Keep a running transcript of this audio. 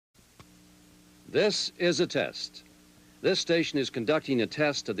This is a test. This station is conducting a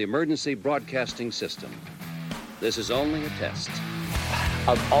test of the emergency broadcasting system. This is only a test.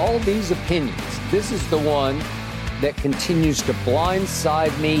 Of all these opinions, this is the one that continues to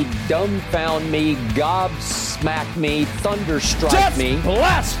blindside me, dumbfound me, gobsmack me, thunderstrike me.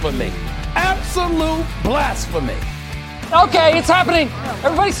 Blasphemy. Absolute blasphemy. Okay, it's happening.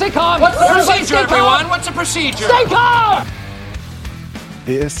 Everybody stay calm. What's the procedure, everyone? What's the procedure? Stay calm!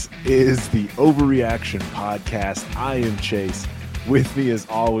 This is the Overreaction podcast. I am Chase. With me, as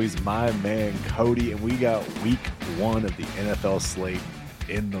always, my man Cody, and we got week 1 of the NFL slate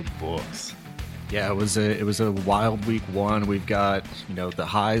in the books. Yeah, it was a wild week 1. We've got, the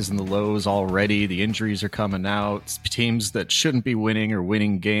highs and the lows already. The injuries are coming out. Teams that shouldn't be winning are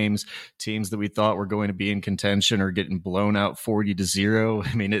winning games. Teams that we thought were going to be in contention are getting blown out 40-0.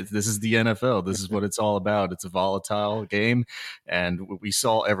 I mean, this is the NFL. This is what it's all about. It's a volatile game, and we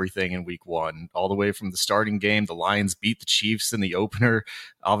saw everything in week 1, all the way from the starting game. The Lions beat the Chiefs in the opener.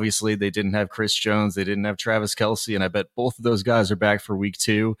 Obviously, they didn't have Chris Jones. They didn't have Travis Kelce, and I bet both of those guys are back for week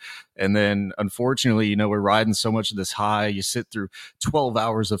 2. And then, unfortunately, we're riding so much of this high. You sit through 12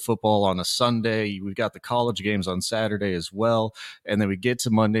 hours of football on a Sunday. We've got the college games on Saturday as well. And then we get to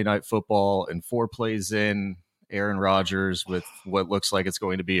Monday Night Football, and 4 plays in, Aaron Rodgers with what looks like it's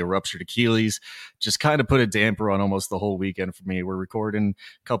going to be a ruptured Achilles just kind of put a damper on almost the whole weekend for me. We're recording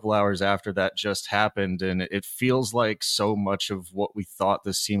a couple hours after that just happened, and it feels like so much of what we thought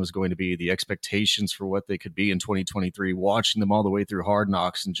this team was going to be, the expectations for what they could be in 2023, watching them all the way through Hard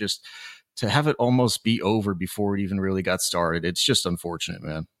Knocks, and just to have it almost be over before it even really got started. It's just unfortunate,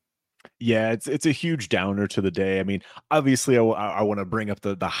 man. Yeah, it's a huge downer to the day. I mean, obviously, I want to bring up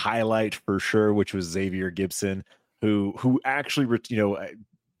the highlight for sure, which was Xavier Gibson, who actually,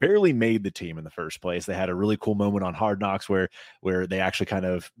 barely made the team in the first place. They had a really cool moment on Hard Knocks where they actually kind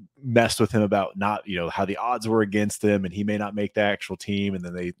of messed with him about not, how the odds were against him and he may not make the actual team. And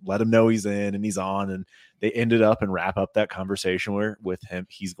then they let him know he's in and he's on, and they ended up and wrap up that conversation where with him,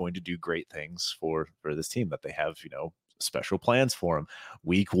 he's going to do great things for this team, that they have, special plans for him.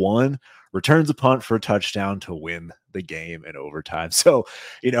 Week 1 returns a punt for a touchdown to win the game in overtime. So,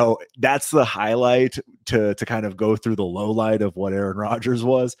 that's the highlight to kind of go through the low light of what Aaron Rodgers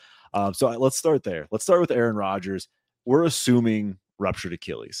was. So let's start there. Let's start with Aaron Rodgers. We're assuming ruptured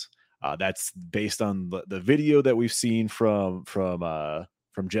Achilles. That's based on the video that we've seen from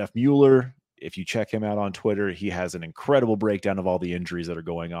Jeff Mueller. If you check him out on Twitter, he has an incredible breakdown of all the injuries that are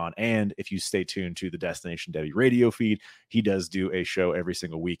going on. And if you stay tuned to the Destination Debbie radio feed, he does do a show every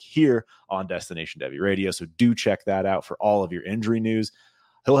single week here on Destination Debbie Radio. So do check that out for all of your injury news.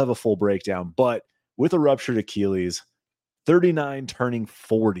 He'll have a full breakdown. But with a ruptured Achilles, 39 turning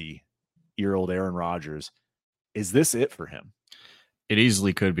 40-year-old Aaron Rodgers, is this it for him? It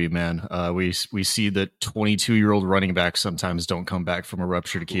easily could be, man. We see that 22-year-old running backs sometimes don't come back from a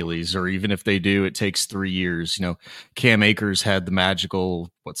ruptured Achilles, or even if they do, it takes 3 years. Cam Akers had the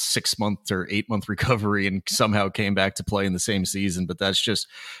magical 6-month or 8-month recovery and somehow came back to play in the same season. But that's just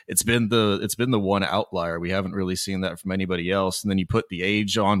it's been the one outlier. We haven't really seen that from anybody else. And then you put the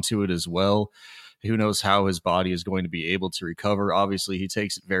age onto it as well. Who knows how his body is going to be able to recover? Obviously, he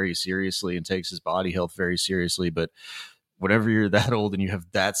takes it very seriously and takes his body health very seriously, but whenever you're that old and you have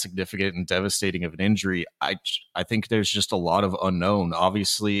that significant and devastating of an injury, I think there's just a lot of unknown.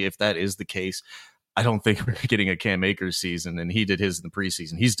 Obviously, if that is the case, I don't think we're getting a Cam Akers season, and he did his in the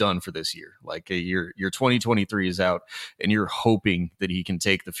preseason. He's done for this year. Like your 2023 is out, and you're hoping that he can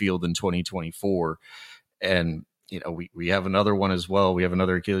take the field in 2024. And we have another one as well. We have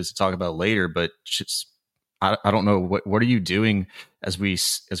another Achilles to talk about later, but just I don't know what are you doing as we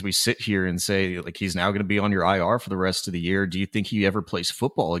sit here and say, like, he's now going to be on your IR for the rest of the year. Do you think he ever plays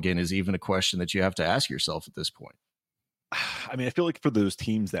football again is even a question that you have to ask yourself at this point. I mean, I feel like for those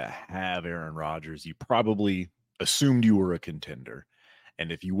teams that have Aaron Rodgers, you probably assumed you were a contender.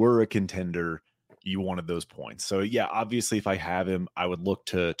 And if you were a contender, you wanted those points. So yeah, obviously if I have him, I would look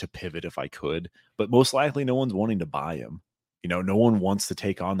to pivot if I could, but most likely no one's wanting to buy him. No one wants to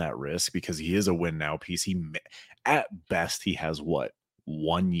take on that risk because he is a win now piece. At best, he has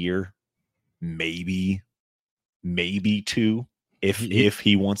 1 year, maybe 2, if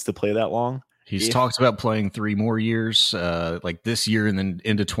he wants to play that long. He's talked about playing 3 more years, like this year, and then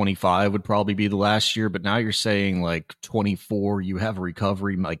into 25 would probably be the last year. But now you're saying like 24, you have a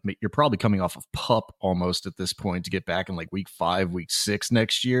recovery. Like you're probably coming off of PUP almost at this point to get back in like week 5, week 6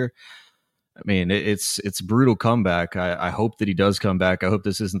 next year. I mean, it's a brutal comeback. I hope that he does come back. I hope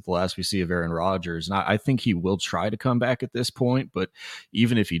this isn't the last we see of Aaron Rodgers. And I think he will try to come back at this point. But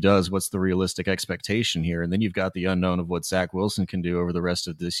even if he does, what's the realistic expectation here? And then you've got the unknown of what Zach Wilson can do over the rest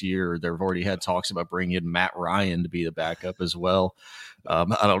of this year. They've already had talks about bringing in Matt Ryan to be the backup as well. I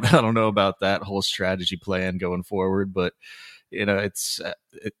don't know about that whole strategy plan going forward, but it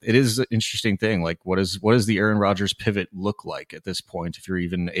is an interesting thing. Like, what does the Aaron Rodgers pivot look like at this point, if you're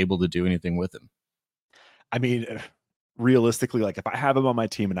even able to do anything with him? I mean, realistically, like if I have him on my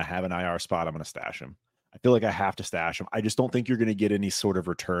team and I have an IR spot, I'm going to stash him. I feel like I have to stash him. I just don't think you're going to get any sort of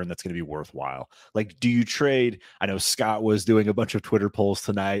return that's going to be worthwhile. Like, do you trade? I know Scott was doing a bunch of Twitter polls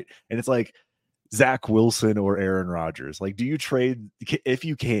tonight, and it's like, Zach Wilson or Aaron Rodgers? Like, do you trade, if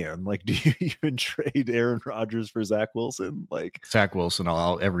you can, like, do you even trade Aaron Rodgers for Zach Wilson? Like, Zach Wilson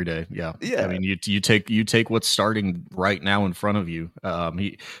all every day. Yeah. Yeah. I mean, you take what's starting right now in front of you.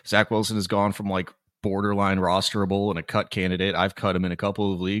 Zach Wilson has gone from like borderline rosterable and a cut candidate. I've cut him in a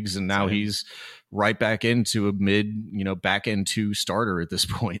couple of leagues, and now he's right back into a back end 2 starter at this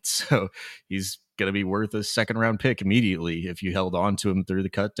point. So he's going to be worth a second round pick immediately if you held on to him through the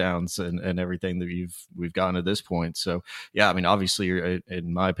cut downs and everything that we've gotten at this point. So yeah, I mean, obviously,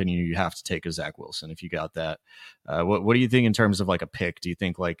 in my opinion, you have to take a Zach Wilson if you got that. What do you think in terms of like a pick? Do you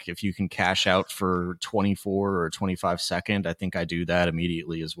think like if you can cash out for 24 or 25 second? I think I do that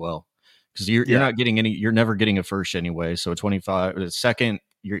immediatally as well, because you're not getting you're never getting a first anyway. So 25 a second,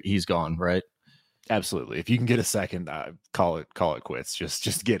 he's gone, right? Absolutely. If you can get a second, call it quits.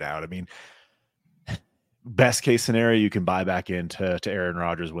 Just get out. I mean, best case scenario, you can buy back into Aaron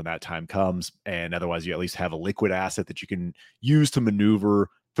Rodgers when that time comes, and otherwise you at least have a liquid asset that you can use to maneuver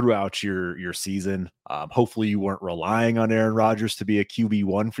throughout your season. Hopefully you weren't relying on Aaron Rodgers to be a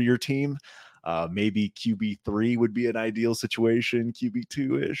QB1 for your team. Maybe QB3 would be an ideal situation,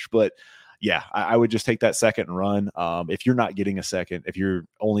 QB2-ish, but yeah, I would just take that second and run. If you're not getting a second, if you're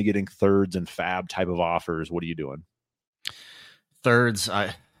only getting thirds and fab type of offers, what are you doing? Thirds,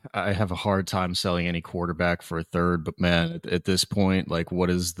 I have a hard time selling any quarterback for a third, but man, at this point, like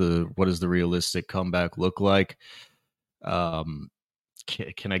what is the realistic comeback look like?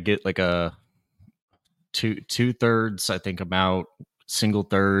 Can I get like a two thirds? I think I'm out. Single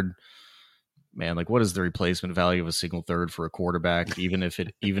third, man, like what is the replacement value of a single third for a quarterback, even if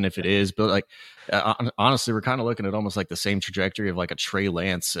it is, but like honestly, we're kind of looking at almost like the same trajectory of like a Trey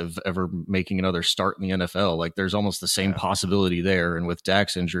Lance of ever making another start in the NFL. Like there's almost the same possibility there. And with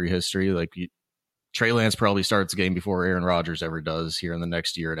Dak's injury history, like Trey Lance probably starts the game before Aaron Rodgers ever does here in the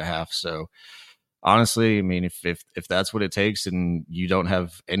next year and a half. So honestly, I mean, if that's what it takes and you don't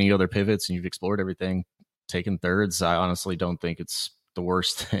have any other pivots and you've explored everything, taking thirds, I honestly don't think it's the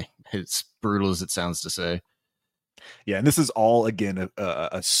worst thing. It's brutal as it sounds to say. Yeah, and this is all again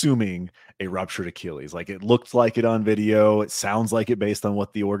assuming a ruptured Achilles. Like it looked like it on video. It sounds like it based on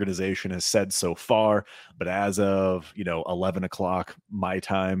what the organization has said so far. But as of 11 o'clock my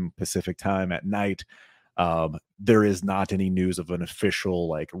time, Pacific time at night, there is not any news of an official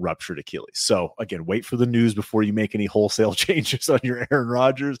like ruptured Achilles. So again, wait for the news before you make any wholesale changes on your Aaron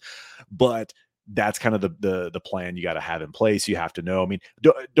Rodgers. But that's kind of the plan you got to have in place. You have to know. I mean,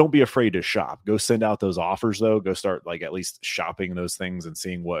 don't be afraid to shop. Go send out those offers though. Go start like at least shopping those things and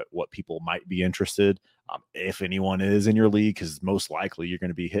seeing what people might be interested. If anyone is in your league, because most likely you're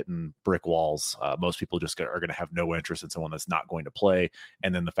going to be hitting brick walls. Most people just are going to have no interest in someone that's not going to play.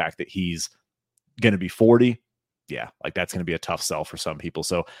 And then the fact that he's going to be 40, yeah, like that's going to be a tough sell for some people.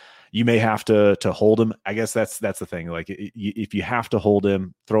 So you may have to hold him. I guess that's the thing. Like if you have to hold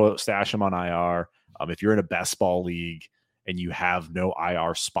him, stash him on IR. If you're in a best ball league and you have no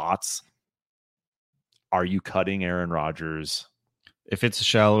IR spots, are you cutting Aaron Rodgers? If it's a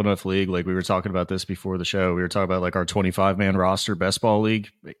shallow enough league, like we were talking about this before the show, we were talking about like our 25-man roster best ball league.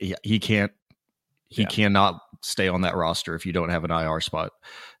 He cannot stay on that roster if you don't have an IR spot.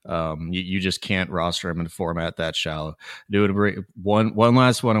 You just can't roster him in a format that shallow. One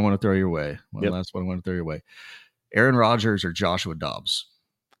last one I want to throw your way. Last one I want to throw your way. Aaron Rodgers or Joshua Dobbs?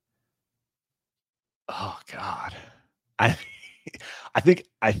 Oh God. I think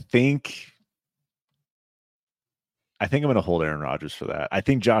I'm going to hold Aaron Rodgers for that. I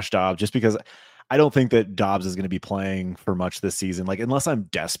think Josh Dobbs, just because I don't think that Dobbs is going to be playing for much this season. Like unless I'm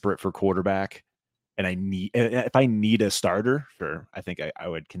desperate for quarterback, and if I need a starter, sure, I think I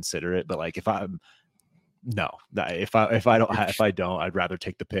would consider it. But like if I don't, I'd rather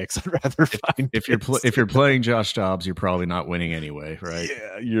take the picks. I'd rather find if you're playing Josh Dobbs, you're probably not winning anyway, right?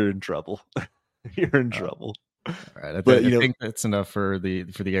 Yeah, you're in trouble. You're in trouble. All right, I But, think that's enough for the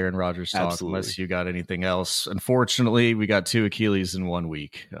Aaron Rodgers talk. Absolutely. Unless you got anything else. Unfortunately, we got 2 Achilles in 1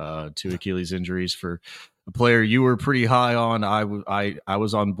 week. 2 Achilles injuries for a player you were pretty high on. I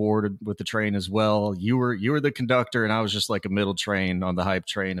was on board with the train as well. You were the conductor, and I was just like a middle train on the hype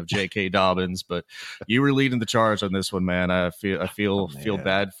train of J.K. Dobbins. But you were leading the charge on this one, man. I feel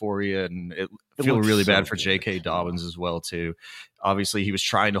bad for you, and it feel really bad for J.K. Dobbins as well too. Obviously, he was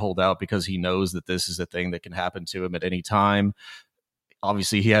trying to hold out because he knows that this is a thing that can happen to him at any time.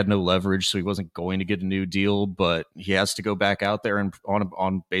 Obviously, he had no leverage, so he wasn't going to get a new deal, but he has to go back out there and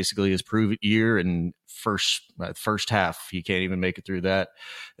on basically his prove it year. And first half, he can't even make it through that.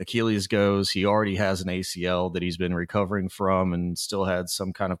 Achilles goes. He already has an ACL that he's been recovering from and still had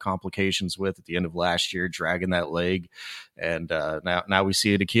some kind of complications with at the end of last year, dragging that leg. And now we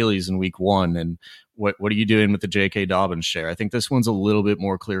see it Achilles in week 1. And what are you doing with the J.K. Dobbins share? I think this one's a little bit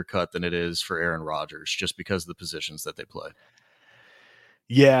more clear cut than it is for Aaron Rodgers, just because of the positions that they play.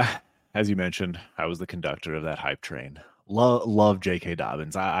 Yeah, as you mentioned, I was the conductor of that hype train. Love J.K.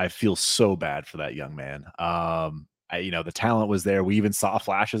 Dobbins. I feel so bad for that young man. The talent was there. We even saw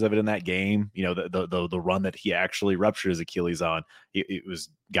flashes of it in that game. The run that he actually ruptured his Achilles on. It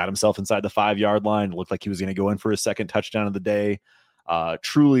got himself inside the 5-yard line. It looked like he was going to go in for his second touchdown of the day.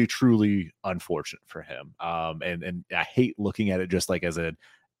 Truly, truly unfortunate for him. And I hate looking at it just like as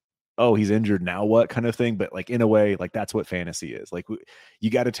he's injured, now what kind of thing. But like in a way, like that's what fantasy is. Like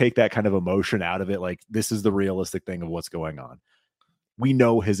you got to take that kind of emotion out of it. Like this is the realistic thing of what's going on. We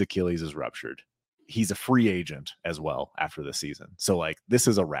know his Achilles is ruptured. He's a free agent as well after the season. So like this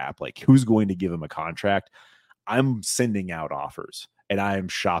is a wrap. Like who's going to give him a contract? I'm sending out offers and I am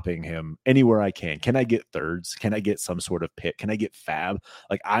shopping him anywhere I can. Can I get thirds? Can I get some sort of pick? Can I get fab?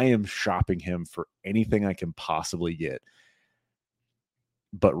 Like I am shopping him for anything I can possibly get.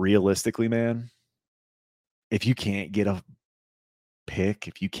 But realistically, man, if you can't get a pick,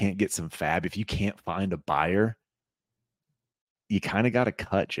 if you can't get some fab, if you can't find a buyer, you kind of got to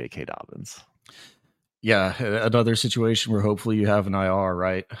cut J.K. Dobbins. Yeah, another situation where hopefully you have an IR,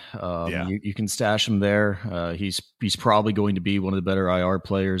 right? You can stash him there. He's probably going to be one of the better IR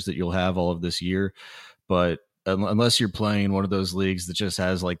players that you'll have all of this year. But unless you're playing one of those leagues that just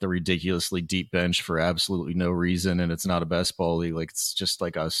has like the ridiculously deep bench for absolutely no reason, and it's not a best ball league, like it's just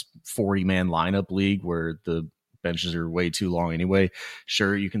like a 40-man lineup league where the benches are way too long anyway.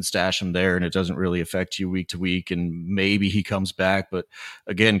 Sure, you can stash him there and it doesn't really affect you week to week, and maybe he comes back. But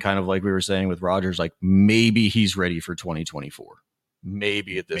again, kind of like we were saying with Rodgers, like maybe he's ready for 2024.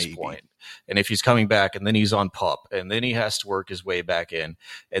 Maybe at this point. And if he's coming back and then he's on PUP and then he has to work his way back in,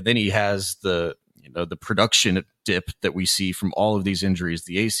 and then he has the production dip that we see from all of these injuries.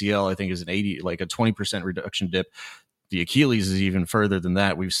 The ACL, I think, is a 20% reduction dip. The Achilles is even further than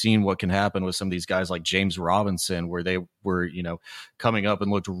that. We've seen what can happen with some of these guys like James Robinson, where they were, coming up and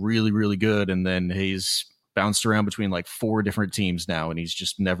looked really, really good. And then he's bounced around between like 4 different teams now, and he's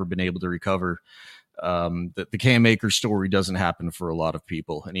just never been able to recover. The Cam Akers story doesn't happen for a lot of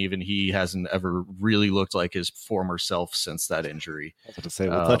people, and even he hasn't ever really looked like his former self since that injury. I was going to say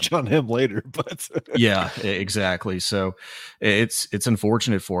we'll touch on him later, but yeah, exactly. So it's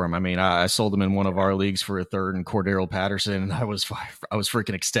unfortunate for him. I mean, I sold him in one of our leagues for a third and Cordero Patterson, and I was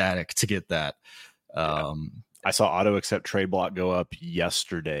freaking ecstatic to get that. I saw auto accept trade block go up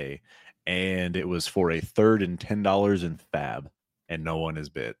yesterday, and it was for a third and $10 in fab. And no one is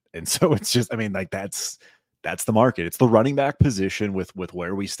bid. And so it's just, I mean, like that's the market. It's the running back position with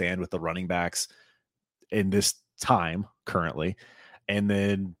where we stand with the running backs in this time currently. And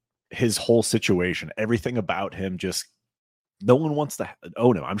then his whole situation, everything about him, just no one wants to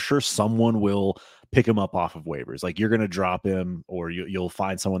own him. I'm sure someone will pick him up off of waivers. Like you're going to drop him, or you'll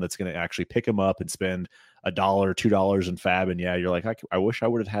find someone that's going to actually pick him up and spend $1, $2 in fab. And yeah, you're like, I wish I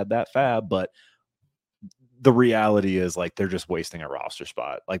would have had that fab, but the reality is like they're just wasting a roster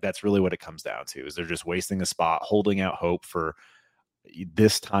spot. Like that's really what it comes down to, is they're just wasting a spot, holding out hope for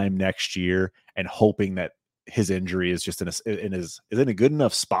this time next year, and hoping that his injury is just is in a good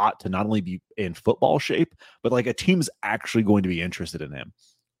enough spot to not only be in football shape, but like a team's actually going to be interested in him.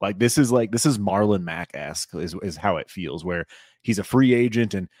 Like this is Marlon Mack-esque is how it feels, where he's a free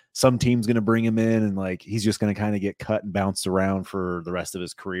agent and some team's going to bring him in and like he's just going to kind of get cut and bounced around for the rest of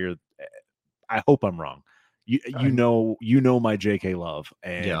his career. I hope I'm wrong. You know my JK love,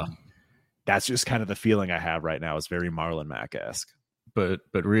 and that's just kind of the feeling I have right now. It's very Marlon Mack-esque. But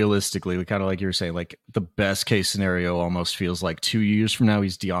realistically, we kind of like you were saying, like the best case scenario almost feels like 2 years from now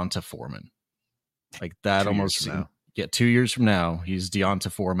he's Deonta Foreman. Like that almost 2 years from now he's Deonta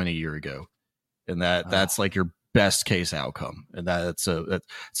Foreman a year ago, and that's like your best case outcome, and that's a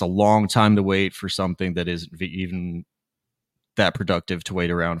long time to wait for something that isn't even that productive to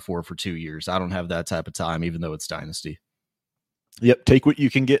wait around for 2 years. I don't have that type of time, even though it's dynasty. Yep, take what you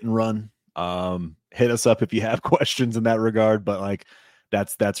can get and run. Hit us up if you have questions in that regard, but like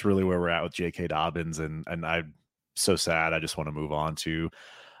that's really where we're at with J.K. Dobbins, and I'm so sad. I just want to move on to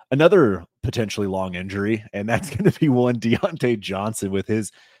another potentially long injury, and that's going to be one Deontay Johnson with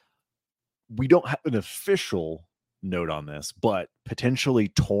his. We don't have an official note on this, but potentially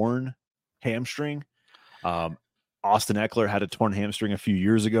torn hamstring. Austin Eckler had a torn hamstring a few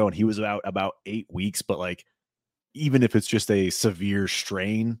years ago, and he was out about 8 weeks. But like, even if it's just a severe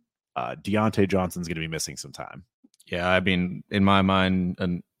strain, Deontay Johnson's going to be missing some time. Yeah, I mean, in my mind,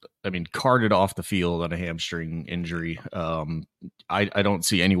 carted off the field on a hamstring injury. I don't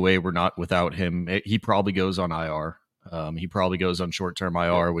see any way we're not without him. He probably goes on IR. He probably goes on short-term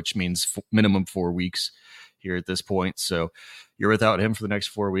IR, which means minimum 4 weeks here at this point. So you're without him for the next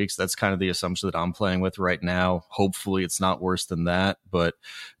 4 weeks. That's kind of the assumption that I'm playing with right now. Hopefully it's not worse than that. But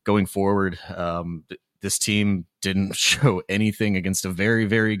going forward, this team didn't show anything against a very,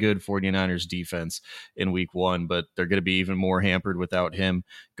 very good 49ers defense in week 1, but they're going to be even more hampered without him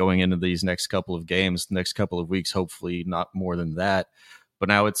going into these next couple of games, next couple of weeks, hopefully not more than that. But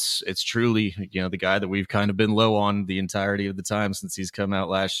now it's truly, the guy that we've kind of been low on the entirety of the time since he's come out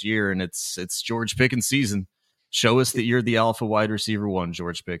last year, and it's George Pickens season. Show us that you're the alpha wide receiver one,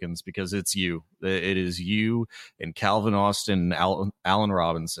 George Pickens, because it's you. It is you and Calvin Austin and Allen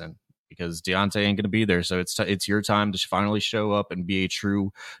Robinson, because Deontay ain't going to be there. So it's your time to finally show up and be a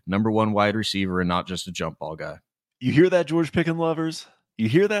true number one wide receiver and not just a jump ball guy. You hear that, George Pickens lovers? You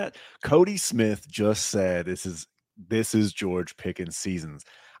hear that? Cody Smith just said this is George Pickens' seasons.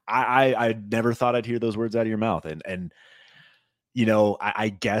 I never thought I'd hear those words out of your mouth. And I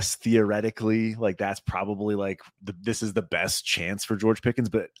guess theoretically, like, that's probably like this is the best chance for George Pickens.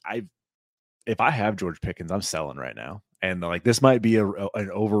 But if I have George Pickens, I'm selling right now. And like, this might be an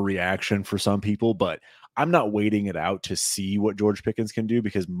overreaction for some people, but I'm not waiting it out to see what George Pickens can do,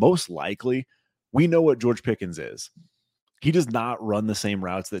 because most likely we know what George Pickens is. He does not run the same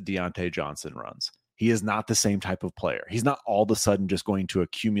routes that Deontay Johnson runs. He is not the same type of player. He's not all of a sudden just going to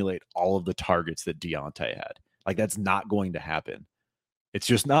accumulate all of the targets that Deontay had. Like, that's not going to happen. It's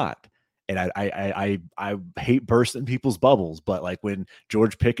just not. And I hate bursting people's bubbles, but like, when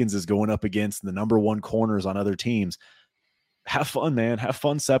George Pickens is going up against the number one corners on other teams, have fun, man. Have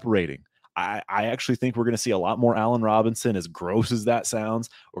fun separating. I actually think we're going to see a lot more Allen Robinson, as gross as that sounds.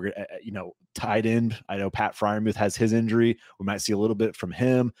 We're going to, tight end. I know Pat Freiermuth has his injury. We might see a little bit from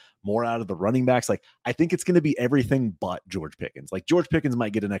him, more out of the running backs. Like, I think it's going to be everything but George Pickens. Like, George Pickens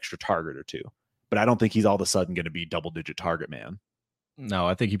might get an extra target or two, but I don't think he's all of a sudden going to be double-digit target man. No,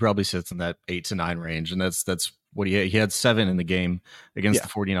 I think he probably sits in that 8 to 9 range, and that's what he had 7 in the game against the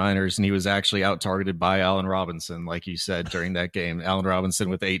 49ers, and he was actually out-targeted by Allen Robinson, like you said, during that game. Allen Robinson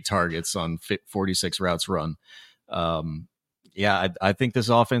with 8 targets on 46 routes run. I think this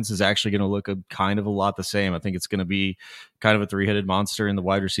offense is actually going to look kind of a lot the same. I think it's going to be kind of a 3-headed monster in the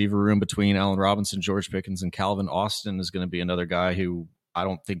wide receiver room between Allen Robinson, George Pickens, and Calvin Austin is going to be another guy who I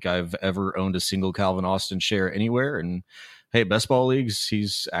don't think I've ever owned a single Calvin Austin share anywhere. And hey, best ball leagues,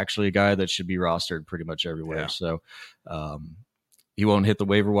 he's actually a guy that should be rostered pretty much everywhere. Yeah. So he won't hit the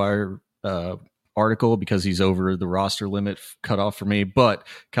waiver wire article because he's over the roster limit cutoff for me. But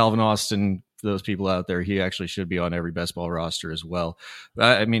Calvin Austin, for those people out there, he actually should be on every best ball roster as well.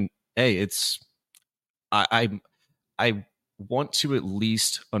 But I mean, hey, I want to at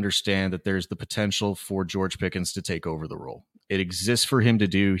least understand that there's the potential for George Pickens to take over the role. It exists for him to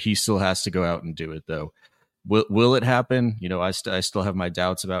do. He still has to go out and do it, though. Will it happen? I still have my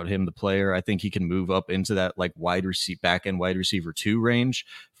doubts about him, the player. I think he can move up into that like back end wide receiver 2 range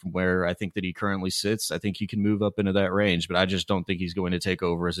from where I think that he currently sits. I think he can move up into that range, but I just don't think he's going to take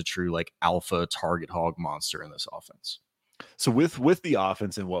over as a true like alpha target hog monster in this offense. So with the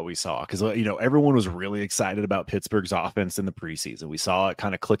offense and what we saw, because everyone was really excited about Pittsburgh's offense in the preseason. We saw it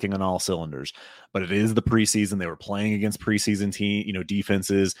kind of clicking on all cylinders, but it is the preseason. They were playing against preseason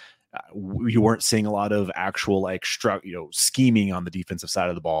defenses. You weren't seeing a lot of actual scheming on the defensive side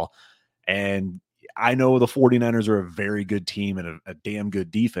of the ball. And I know the 49ers are a very good team and a damn good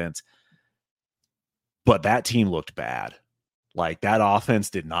defense, but that team looked bad. Like, that offense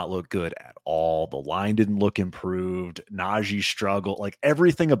did not look good at all. The line didn't look improved. Najee struggled. Like,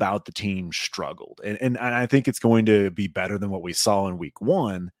 everything about the team struggled. And I think it's going to be better than what we saw in week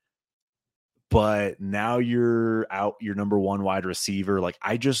 1. But now you're out your number one wide receiver. Like,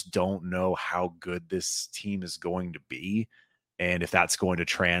 I just don't know how good this team is going to be and if that's going to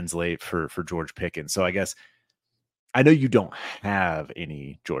translate for George Pickens. So I guess I know you don't have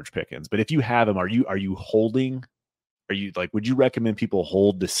any George Pickens, but if you have him, are you holding? Are you like, would you recommend people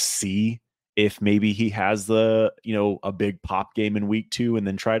hold to see if maybe he has a big pop game in week 2 and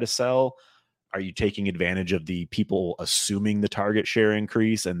then try to sell? Are you taking advantage of the people assuming the target share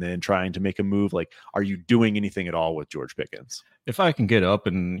increase and then trying to make a move? Like, are you doing anything at all with George Pickens? If I can get up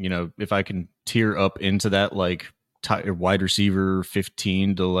and, if I can tier up into that, like, wide receiver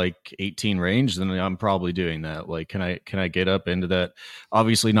 15 to like 18 range, then I'm probably doing that. Like, can I get up into that?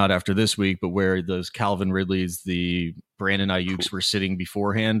 Obviously not after this week, but where those Calvin Ridleys, the Brandon Ayuk's were sitting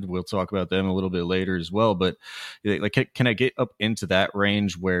beforehand. We'll talk about them a little bit later as well. But like, can I get up into that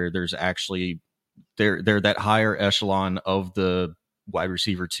range where there's actually they're that higher echelon of the wide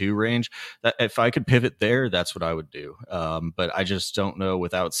receiver 2 range? That if I could pivot there, that's what I would do. But I just don't know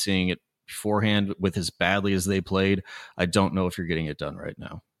without seeing it beforehand. With as badly as they played, I don't know if you're getting it done right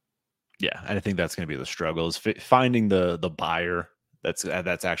now. Yeah, I think that's going to be the struggle, is finding the buyer that's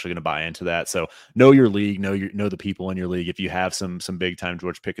actually going to buy into that. So know your league, know the people in your league. If you have some big time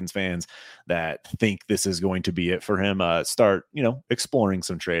George Pickens fans that think this is going to be it for him, start exploring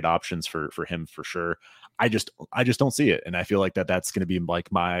some trade options for him for sure. I just don't see it, and I feel like that's going to be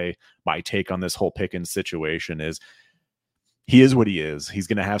like my take on this whole Pickens situation is. He is what he is. He's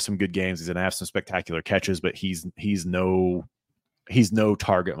going to have some good games. He's going to have some spectacular catches, but he's no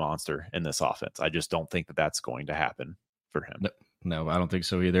target monster in this offense. I just don't think that's going to happen for him. No, I don't think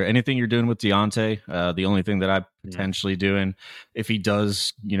so either. Anything you're doing with Deontay, the only thing that I'm potentially doing, if he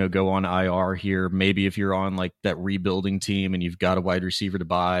does, go on IR here, maybe if you're on like that rebuilding team and you've got a wide receiver to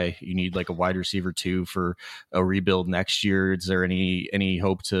buy, you need like a wide receiver 2 for a rebuild next year. Is there any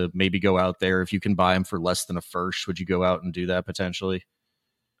hope to maybe go out there? If you can buy him for less than a first, would you go out and do that potentially?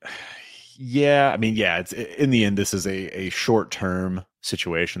 Yeah, I mean, yeah, it's in the end, this is a short-term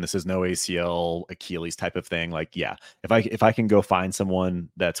situation. This is no ACL, Achilles type of thing. Like, yeah, if I can go find someone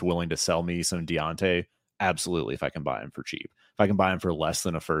that's willing to sell me some Deontay, absolutely. If I can buy him for cheap, if I can buy him for less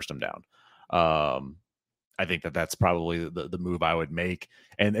than a first, I'm down. I think that's probably the move I would make.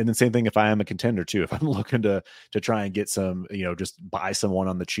 And the same thing if I am a contender too. If I'm looking to try and get some, just buy someone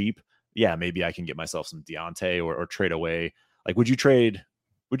on the cheap, yeah, maybe I can get myself some Deontay or trade away. Like, would you trade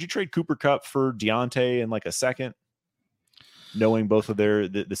Cooper Kupp for Deontay in like a second, knowing both of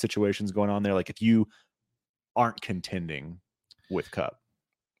the situations going on there? Like, if you aren't contending with Kupp.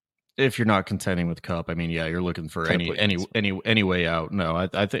 If you're not contending with Kupp, I mean, yeah, you're looking for any way out. No,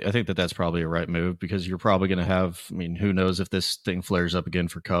 I think that's probably a right move, because you're probably going to have. I mean, who knows if this thing flares up again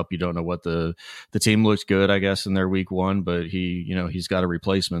for Kupp? You don't know what the team looks good, I guess, in their week 1, but he's got a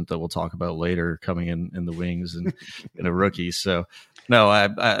replacement that we'll talk about later coming in the wings and in a rookie. So no,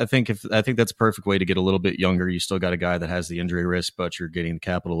 I think that's a perfect way to get a little bit younger. You still got a guy that has the injury risk, but you're getting the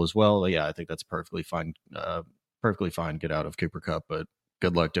capital as well. Yeah, I think that's perfectly fine. Perfectly fine. Get out of Cooper Kupp, but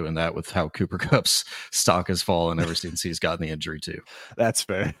good luck doing that with how Cooper Kupp's stock has fallen ever since he's gotten the injury too. That's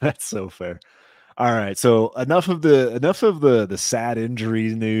fair. That's so fair. All right. So enough of the sad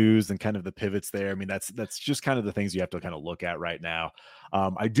injury news and kind of the pivots there. I mean, that's just kind of the things you have to kind of look at right now.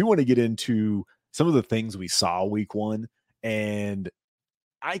 I do want to get into some of the things we saw week 1, and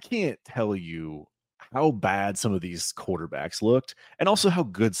I can't tell you how bad some of these quarterbacks looked and also how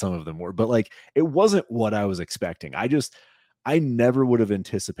good some of them were, but like, it wasn't what I was expecting. I never would have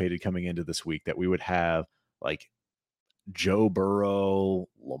anticipated coming into this week that we would have like Joe Burrow,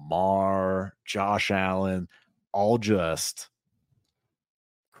 Lamar, Josh Allen, all just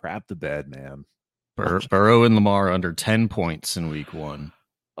crap the bed, man. Burrow and Lamar under 10 points in week 1.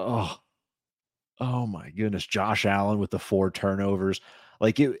 Oh my goodness. Josh Allen with the 4 turnovers.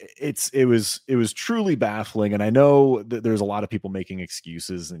 Like it was truly baffling. And I know that there's a lot of people making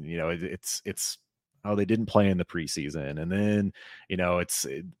excuses, and it's they didn't play in the preseason, and then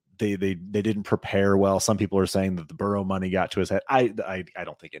they didn't prepare well. Some people are saying that the Burrow money got to his head. I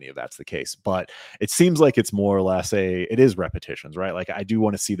don't think any of that's the case, but it seems like it's more or less it is repetitions, right? Like, I do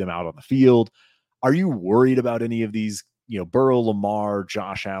want to see them out on the field. Are you worried about any of these, Burrow, Lamar,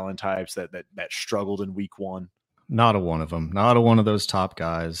 Josh Allen types that struggled in week 1? Not a one of them. Not a one of those top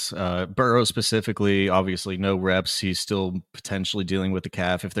guys. Burrow specifically, obviously no reps. He's still potentially dealing with the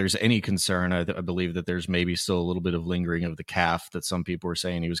calf. If there's any concern, I believe that there's maybe still a little bit of lingering of the calf, that some people were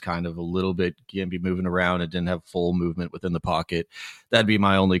saying he was kind of a little bit can be moving around and didn't have full movement within the pocket. That'd be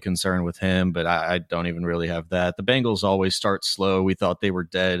my only concern with him, but I don't even really have that. The Bengals always start slow. We thought they were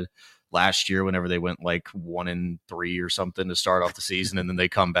dead last year whenever they went like 1-3 or something to start off the season, and then they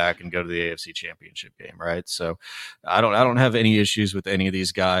come back and go to the AFC Championship game, right? So I don't have any issues with any of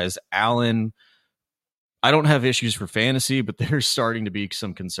these guys. Allen, I don't have issues for fantasy, but there's starting to be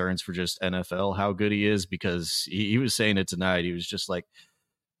some concerns for just NFL, how good he is, because he was saying it tonight. He was just like,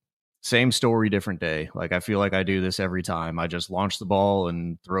 same story, different day. Like, I feel like I do this every time. I just launch the ball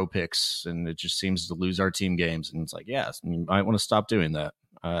and throw picks, and it just seems to lose our team games. And it's like, yes, you might want to stop doing that.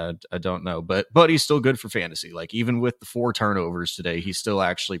 I don't know, but he's still good for fantasy. Like, even with the 4 turnovers today, he still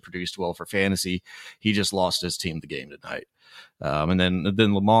actually produced well for fantasy. He just lost his team the game tonight. And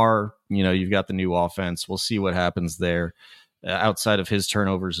then Lamar, you've got the new offense. We'll see what happens there. Outside of his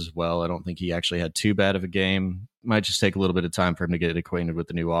turnovers as well, I don't think he actually had too bad of a game. Might just take a little bit of time for him to get acquainted with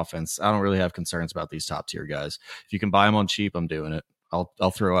the new offense. I don't really have concerns about these top tier guys. If you can buy them on cheap, I'm doing it.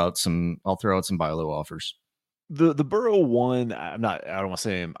 I'll throw out some buy low offers. The Burrow one, I don't want to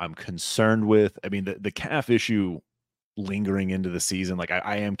say I'm concerned with. I mean, the calf issue lingering into the season, like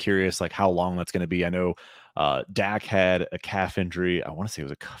I am curious like how long that's going to be. I know Dak had a calf injury, I want to say it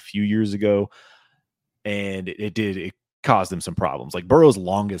was a few years ago, and it caused him some problems. Like Burrow's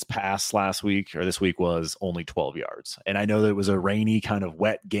longest pass this week was only 12 yards. And I know that it was a rainy kind of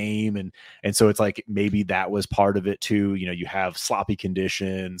wet game. And so it's like, maybe that was part of it too. You have sloppy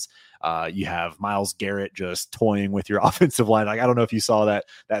conditions. You have Myles Garrett just toying with your offensive line. Like, I don't know if you saw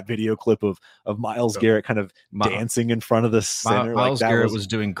that video clip of Myles Garrett kind of dancing in front of the center. Myles Garrett was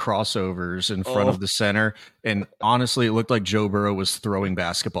doing crossovers in front of the center. And honestly, it looked like Joe Burrow was throwing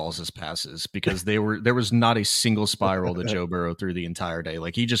basketballs as passes, because there was not a single spiral that Joe Burrow threw the entire day.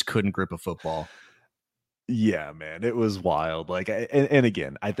 Like, he just couldn't grip a football. Yeah, man, it was wild. Like, and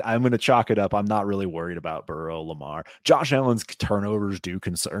again, I'm going to chalk it up. I'm not really worried about Burrow, Lamar. Josh Allen's turnovers do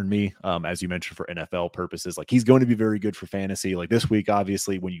concern me, as you mentioned, for NFL purposes. Like, he's going to be very good for fantasy. Like this week,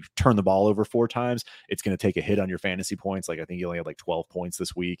 obviously, when you turn the ball over 4 times, it's going to take a hit on your fantasy points. Like, I think he only had like 12 points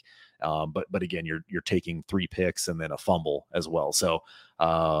this week. But again, you're taking 3 picks and then a fumble as well. So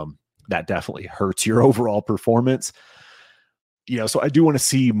that definitely hurts your overall performance. So I do want to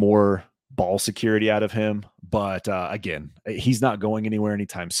see more ball security out of him, but again, he's not going anywhere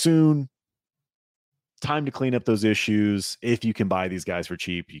anytime soon. Time to clean up those issues. If you can buy these guys for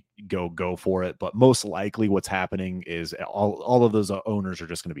cheap, you go for it. But most likely what's happening is all of those owners are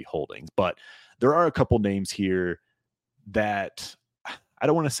just going to be holdings. But there are a couple names here that I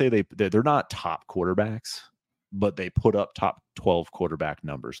don't want to say they're not top quarterbacks, but they put up top 12 quarterback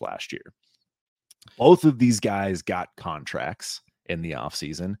numbers last year. Both of these guys got contracts in the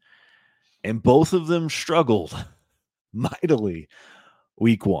offseason, and both of them struggled mightily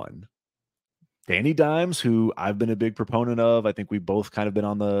week 1. Danny Dimes, who I've been a big proponent of, I think we've both kind of been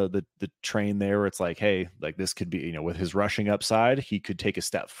on the train there where it's like, hey, like this could be, with his rushing upside, he could take a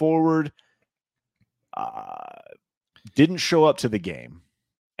step forward. Didn't show up to the game.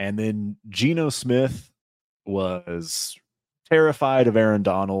 And then Geno Smith was terrified of Aaron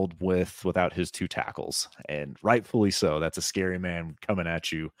Donald without his 2 tackles, and rightfully so. That's a scary man coming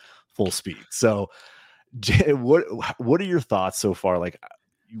at you full speed. So what are your thoughts so far? Like,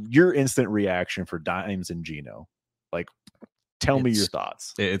 your instant reaction for Dimes and Geno? Like, tell me your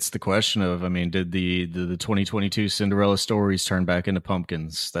thoughts. It's the question of, I mean, did the 2022 Cinderella stories turn back into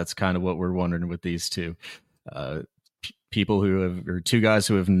pumpkins? That's kind of what we're wondering with these two. People or 2 guys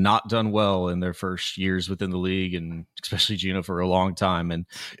who have not done well in their first years within the league, and especially Geno for a long time, and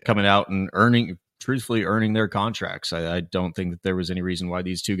coming out and truthfully earning their contracts. I don't think that there was any reason why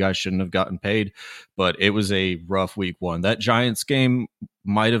these 2 guys shouldn't have gotten paid, but it was a rough week 1. That Giants game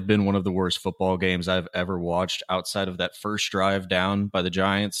might have been one of the worst football games I've ever watched, outside of that first drive down by the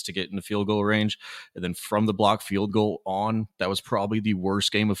Giants to get in the field goal range. And then from the block field goal on, that was probably the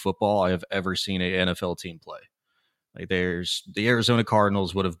worst game of football I have ever seen an NFL team play. Like, the Arizona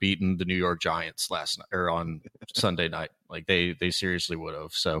Cardinals would have beaten the New York Giants on Sunday night. Like, they seriously would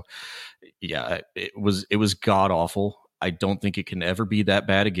have. So yeah, it was god awful. I don't think it can ever be that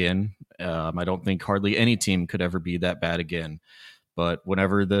bad again. I don't think hardly any team could ever be that bad again. But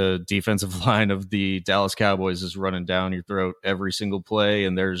whenever the defensive line of the Dallas Cowboys is running down your throat every single play,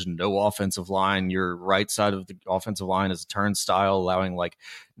 and there's no offensive line, your right side of the offensive line is a turnstile, allowing like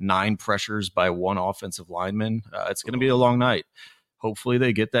 9 pressures by 1 offensive lineman, it's going to be a long night. Hopefully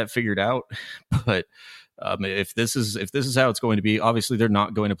they get that figured out. But if this is how it's going to be, obviously they're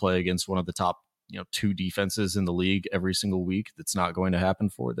not going to play against one of the top 2 defenses in the league every single week. That's not going to happen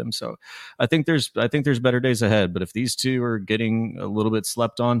for them. So I think there's better days ahead. But if these 2 are getting a little bit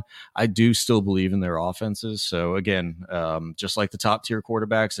slept on, I do still believe in their offenses. So again, just like the top tier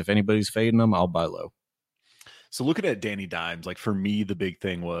quarterbacks, if anybody's fading them, I'll buy low. So looking at Danny Dimes, like for me, the big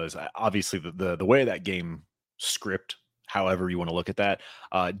thing was obviously the way that game script, however you want to look at that,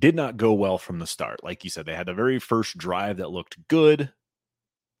 did not go well from the start. Like you said, they had the very first drive that looked good.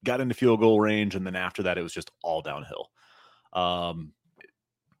 got into field goal range, and then after that, it was just all downhill. I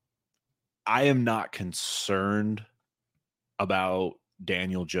am not concerned about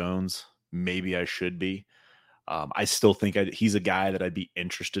Daniel Jones. Maybe I should be. I still think he's a guy that I'd be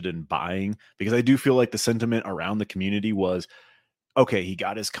interested in buying, because I do feel like the sentiment around the community was, okay, he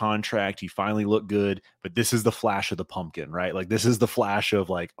got his contract, he finally looked good, but this is the flash of the pumpkin, right? Like, this is the flash of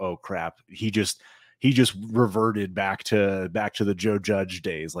like, oh crap, he just reverted back to the Joe Judge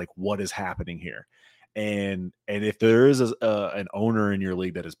days. Like, what is happening here? And if there is an owner in your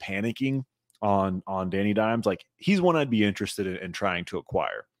league that is panicking on Danny Dimes, like, he's one I'd be interested in trying to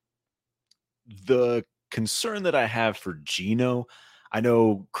acquire. The concern that I have for Geno, I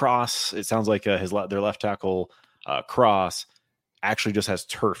know Cross, it sounds like their left tackle Cross actually just has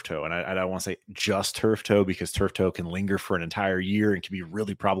turf toe, and I don't want to say just turf toe, because turf toe can linger for an entire year and can be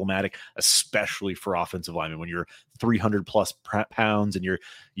really problematic, especially for offensive linemen when you're 300 plus pounds and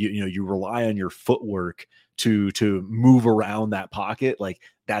you rely on your footwork to move around that pocket. Like,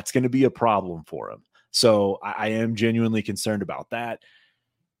 that's going to be a problem for him. So I am genuinely concerned about that.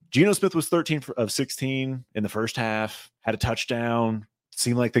 Geno Smith was 13 of 16 in the first half, had a touchdown,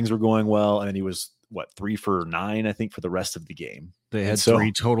 seemed like things were going well, and then he was 3 for 9, I think, for the rest of the game. They had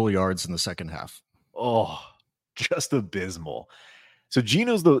 3 total yards in the second half. Oh, just abysmal. So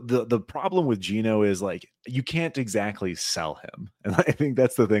Geno's the problem with Geno is, like, you can't exactly sell him. And I think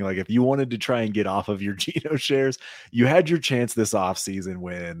that's the thing. Like, if you wanted to try and get off of your Geno shares, you had your chance this offseason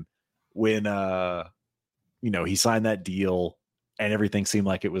when he signed that deal and everything seemed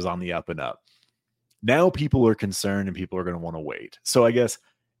like it was on the up and up. Now people are concerned and people are going to want to wait. So I guess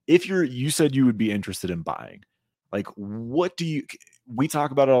if you said you would be interested in buying, like, we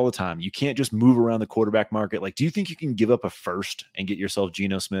talk about it all the time. You can't just move around the quarterback market. Like, do you think you can give up a first and get yourself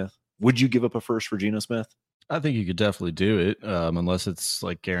Geno Smith? Would you give up a first for Geno Smith? I think you could definitely do it, unless it's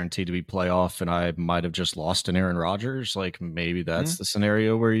like guaranteed to be playoff and I might have just lost an Aaron Rodgers. Like, maybe that's the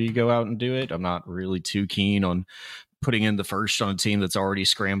scenario where you go out and do it. I'm not really too keen on putting in the first on a team that's already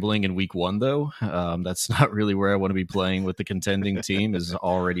scrambling in week 1, though. That's not really where I want to be playing with the contending team, is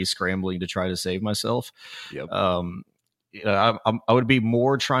already scrambling to try to save myself. Yep. I would be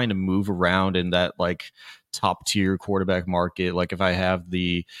more trying to move around in that, like, top tier quarterback market. Like, if I have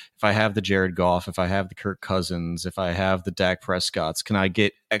the Jared Goff, if I have the Kirk Cousins, if I have the Dak Prescotts, can I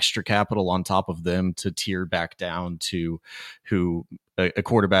get extra capital on top of them to tier back down to a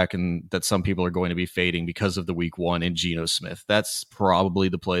quarterback and that some people are going to be fading because of the week 1 in Geno Smith? That's probably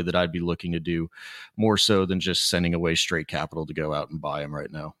the play that I'd be looking to do, more so than just sending away straight capital to go out and buy him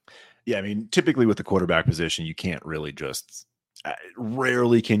right now. Yeah, I mean, typically with the quarterback position, you can't really just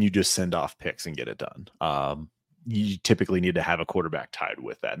rarely can you just send off picks and get it done. You typically need to have a quarterback tied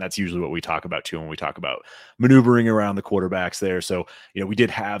with that. And that's usually what we talk about too when we talk about maneuvering around the quarterbacks there. So, we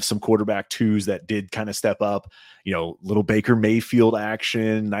did have some quarterback 2s that did kind of step up, little Baker Mayfield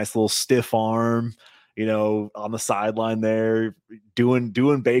action, nice little stiff arm, on the sideline there,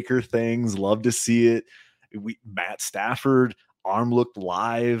 doing Baker things. Love to see it. Matt Stafford, arm looked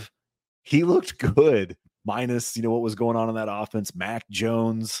live. He looked good, minus, what was going on in that offense. Mac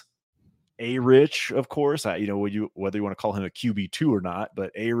Jones, A-Rich, of course, whether you want to call him a QB2 or not,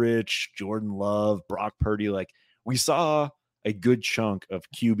 but A-Rich, Jordan Love, Brock Purdy, like, we saw a good chunk of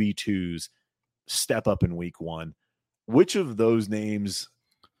QB2s step up in week 1. Which of those names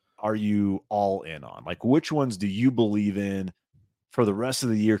are you all in on? Like, which ones do you believe in for the rest of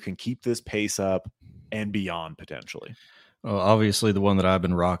the year can keep this pace up and beyond potentially? Well, obviously the one that I've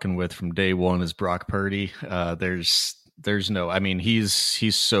been rocking with from day one is Brock Purdy. There's no, I mean, he's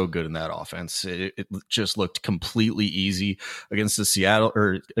so good in that offense. It just looked completely easy against the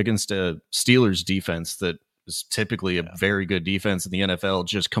Steelers defense that is typically a very good defense in the NFL.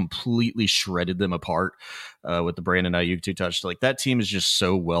 Just completely shredded them apart with the Brandon Ayuk 2 touch. Like, that team is just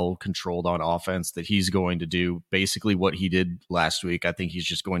so well controlled on offense that he's going to do basically what he did last week. I think he's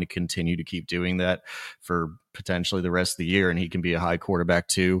just going to continue to keep doing that for potentially the rest of the year, and he can be a high quarterback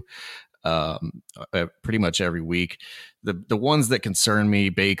too. Pretty much every week. The ones that concern me,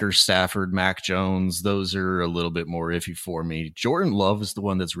 Baker, Stafford, Mac Jones, those are a little bit more iffy for me. Jordan Love is the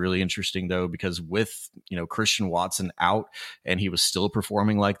one that's really interesting though, because with, Christian Watson out and he was still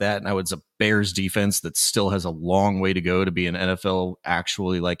performing like that. And now it's a Bears defense that still has a long way to go to be an NFL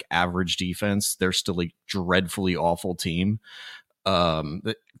actually like average defense. They're still a dreadfully awful team.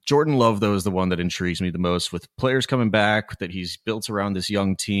 Jordan Love, though, is the one that intrigues me the most, with players coming back that he's built around this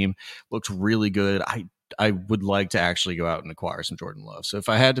young team. Looks really good. I would like to actually go out and acquire some Jordan Love. So if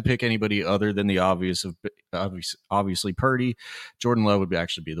I had to pick anybody other than the obviously Purdy, Jordan Love would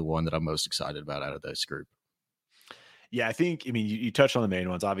actually be the one that I'm most excited about out of this group. Yeah, I think, I mean, you touched on the main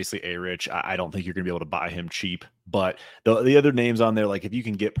ones. Obviously, A-Rich, I don't think you're going to be able to buy him cheap. But the other names on there, like if you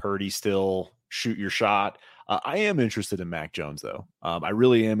can get Purdy still, shoot your shot. I am interested in Mac Jones, though. I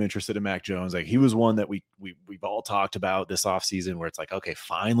really am interested in Mac Jones. Like he was one that we've all talked about this offseason where it's like, okay,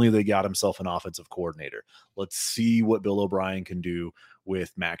 finally they got himself an offensive coordinator. Let's see what Bill O'Brien can do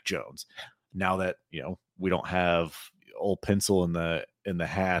with Mac Jones. Now that, we don't have old pencil in the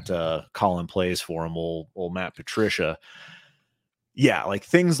hat calling plays for him, old Matt Patricia. Yeah, like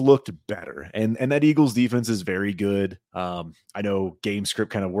things looked better, and that Eagles defense is very good. I know game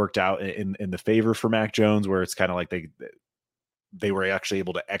script kind of worked out in the favor for Mac Jones, where it's kind of like they were actually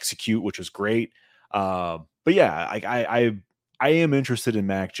able to execute, which was great. But yeah, I am interested in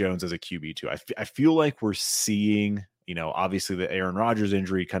Mac Jones as a QB2. I feel like we're seeing, obviously the Aaron Rodgers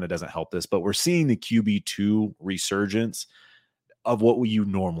injury kind of doesn't help this, but we're seeing the QB2 resurgence of what you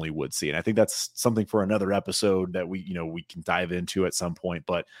normally would see. And I think that's something for another episode that we can dive into at some point.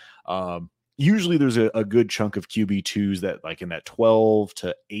 But usually there's a good chunk of QB2s that like in that 12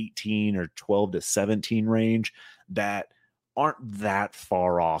 to 18 or 12 to 17 range that aren't that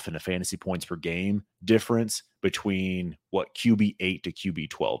far off in a fantasy points per game difference between what QB8 to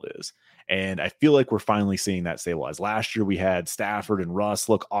QB12 is. And I feel like we're finally seeing that stabilize. Last year we had Stafford and Russ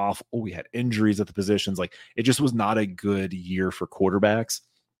look off. Oh, we had injuries at the positions. Like it just was not a good year for quarterbacks.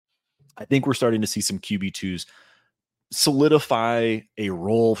 I think we're starting to see some QB2s solidify a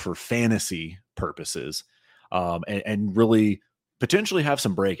role for fantasy purposes and really potentially have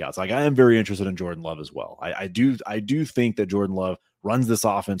some breakouts. Like I am very interested in Jordan Love as well. I do think that Jordan Love runs this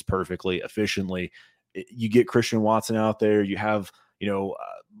offense perfectly, efficiently. You get Christian Watson out there. You have,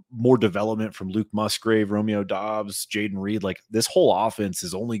 more development from Luke Musgrave, Romeo Dobbs, Jaden Reed. Like this whole offense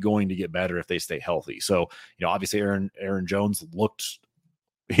is only going to get better if they stay healthy. So, obviously Aaron Jones looked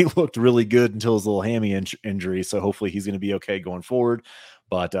really good until his little hammy injury. So hopefully he's going to be okay going forward.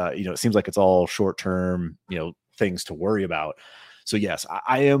 But, it seems like it's all short-term, things to worry about. So yes,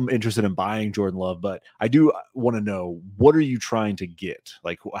 I am interested in buying Jordan Love, but I do want to know, what are you trying to get?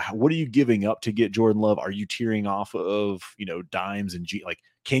 Like, what are you giving up to get Jordan Love? Are you tearing off of, dimes and like,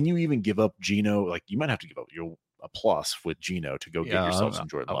 can you even give up Geno? Like you might have to give up a plus with Geno to go get yourself some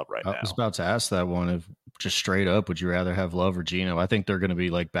Jordan Love right now. I was about to ask that one. If just straight up, would you rather have Love or Geno? I think they're going to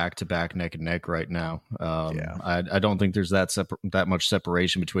be like back to back, neck and neck right now. I don't think there's that much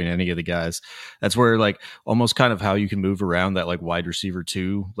separation between any of the guys. That's where like almost kind of how you can move around that like wide receiver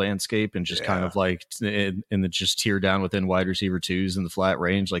 2 landscape and just kind of like in the just tier down within wide receiver 2s in the flat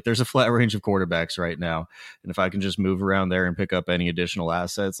range. Like there's a flat range of quarterbacks right now, and if I can just move around there and pick up any additional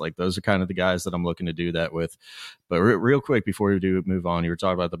assets, like those are kind of the guys that I'm looking to do that with. But real quick before we do move on, you were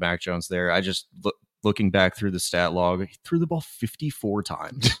talking about the Mac Jones there. I just looking back through the stat log, he threw the ball 54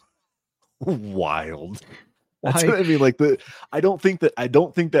 times. Wild. That's what I mean. Like I don't think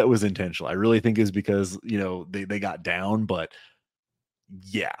that was intentional. I really think is because they got down. But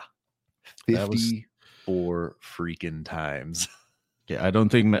yeah, 54 freaking times. Yeah, I don't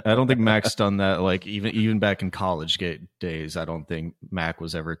think Mac's done that. Like even back in college days, I don't think Mac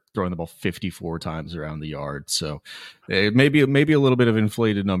was ever throwing the ball 54 times around the yard. So maybe a little bit of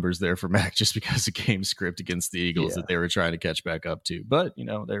inflated numbers there for Mac just because of game script against the Eagles that they were trying to catch back up to. But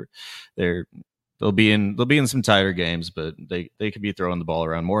they'll be in some tighter games, but they could be throwing the ball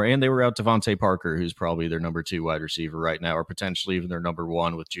around more. And they were out Devontae Parker, who's probably their number 2 wide receiver right now, or potentially even their number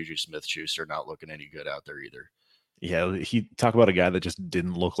 1 with Juju Smith-Schuster not looking any good out there either. Yeah, he talked about a guy that just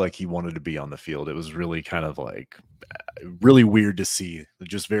didn't look like he wanted to be on the field. It was really kind of like really weird to see.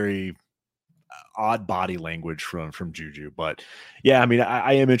 Just very odd body language from Juju. But yeah, I mean,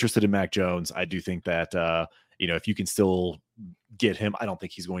 I am interested in Mac Jones. I do think that if you can still get him, I don't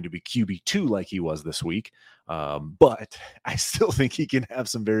think he's going to be QB2 like he was this week. But I still think he can have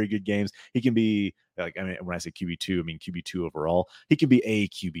some very good games. He can be like, I mean, when I say QB2, I mean QB2 overall. He can be a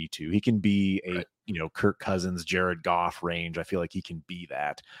QB2. He can be a Kirk Cousins, Jared Goff range. I feel like he can be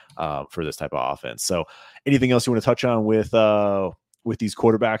that for this type of offense. So anything else you want to touch on with these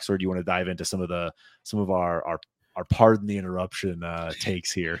quarterbacks, or do you want to dive into some of our pardon the interruption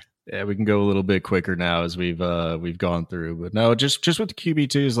takes here? Yeah, we can go a little bit quicker now as we've gone through. But no, just with the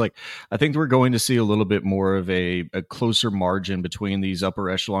QB2s, like I think we're going to see a little bit more of a closer margin between these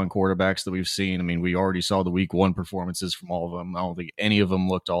upper echelon quarterbacks that we've seen. I mean, we already saw the week 1 performances from all of them. I don't think any of them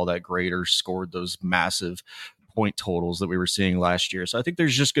looked all that great or scored those massive point totals that we were seeing last year. So I think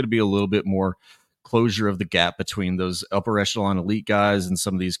there's just going to be a little bit more closure of the gap between those upper echelon elite guys and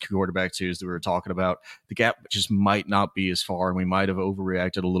some of these quarterback twos that we were talking about. The gap just might not be as far, and we might have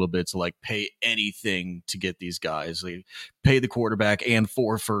overreacted a little bit to like pay anything to get these guys. Like, pay the quarterback and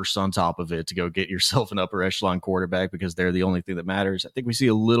 4 firsts on top of it to go get yourself an upper echelon quarterback because they're the only thing that matters. I think we see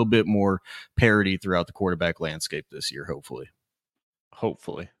a little bit more parity throughout the quarterback landscape this year, hopefully.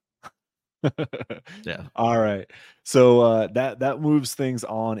 Yeah. All right. So that moves things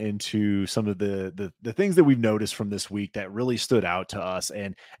on into some of the things that we've noticed from this week that really stood out to us.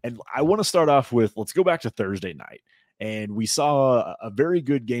 And I want to start off with, let's go back to Thursday night. And we saw a very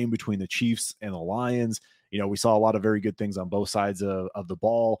good game between the Chiefs and the Lions. We saw a lot of very good things on both sides of the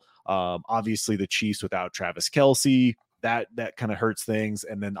ball. Obviously the Chiefs without Travis Kelce, that kind of hurts things.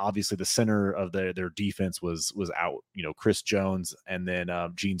 And then obviously the center of their defense was out, Chris Jones, and then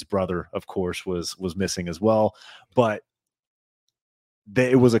Gene's brother, of course, was missing as well. But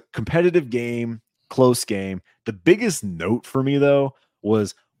it was a competitive game, close game. The biggest note for me, though,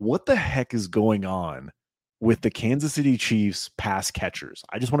 was what the heck is going on with the Kansas City Chiefs pass catchers?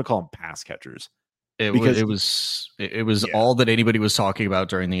 I just want to call them pass catchers. It was all that anybody was talking about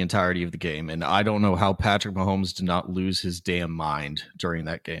during the entirety of the game. And I don't know how Patrick Mahomes did not lose his damn mind during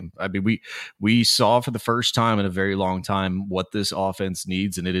that game. I mean, we saw for the first time in a very long time what this offense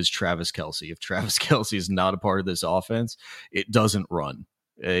needs, and it is Travis Kelce. If Travis Kelce is not a part of this offense, it doesn't run.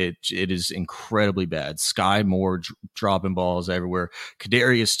 It is incredibly bad. Sky Moore dropping balls everywhere.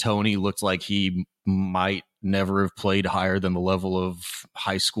 Kadarius Toney looked like he might never have played higher than the level of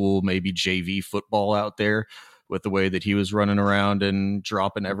high school, maybe JV football out there with the way that he was running around and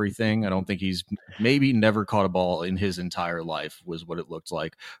dropping everything. I don't think he's maybe never caught a ball in his entire life was what it looked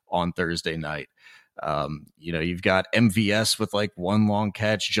like on Thursday night. You've got MVS with like one long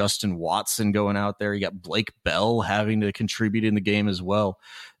catch, Justin Watson going out there. You got Blake Bell having to contribute in the game as well.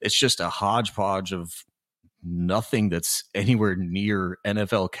 It's just a hodgepodge of nothing that's anywhere near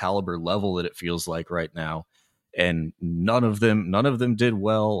NFL caliber level that it feels like right now. And none of them did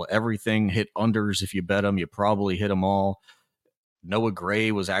well. Everything hit unders. If you bet them, you probably hit them all. Noah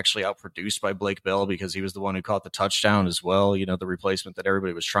Gray was actually outproduced by Blake Bell because he was the one who caught the touchdown as well. The replacement that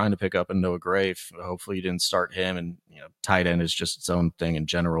everybody was trying to pick up in Noah Gray. Hopefully you didn't start him. And, tight end is just its own thing in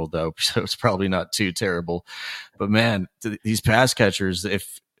general, though. So it's probably not too terrible. But, man, these pass catchers,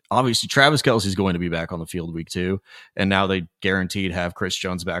 if obviously Travis Kelce is going to be back on the field week 2, and now they guaranteed have Chris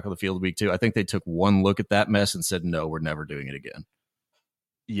Jones back on the field week 2. I think they took one look at that mess and said, no, we're never doing it again.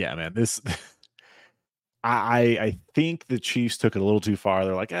 Yeah, man, this... I think the Chiefs took it a little too far.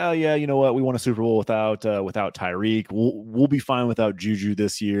 They're like, oh yeah, you know what? We won a Super Bowl without Tyreek. We'll be fine without Juju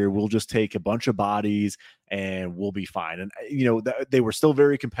this year. We'll just take a bunch of bodies and we'll be fine. And they were still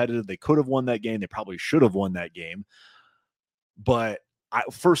very competitive. They could have won that game. They probably should have won that game. But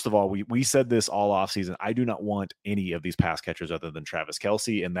first of all, we said this all offseason. I do not want any of these pass catchers other than Travis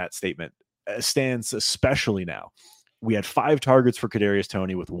Kelce, and that statement stands especially now. We had 5 targets for Kadarius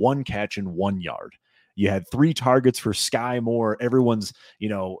Toney with 1 catch and 1 yard. You had 3 targets for Sky Moore. Everyone's,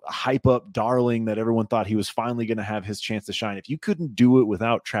 hype up darling that everyone thought he was finally going to have his chance to shine. If you couldn't do it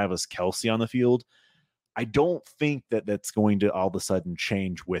without Travis Kelce on the field, I don't think that's going to all of a sudden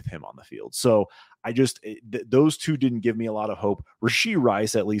change with him on the field. So those two didn't give me a lot of hope. Rashee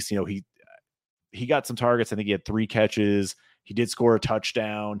Rice, at least, he got some targets. I think he had 3 catches. He did score a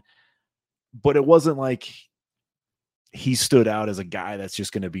touchdown, but it wasn't like he stood out as a guy that's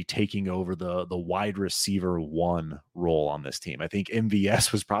just going to be taking over the wide receiver 1 role on this team. I think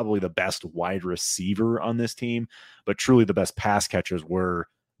MVS was probably the best wide receiver on this team, but truly the best pass catchers were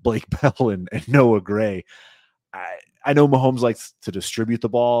Blake Bell and Noah Gray. I know Mahomes likes to distribute the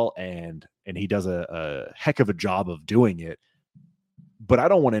ball and he does a heck of a job of doing it, but I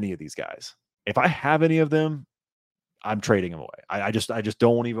don't want any of these guys. If I have any of them, I'm trading him away. I just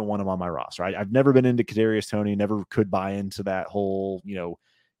don't even want him on my roster. I've never been into Kadarius Toney, never could buy into that whole,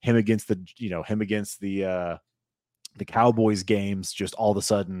 him against the Cowboys games, just all of a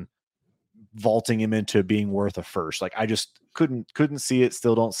sudden vaulting him into being worth a first. Like I just couldn't see it.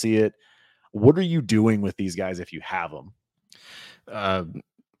 Still don't see it. What are you doing with these guys if you have them?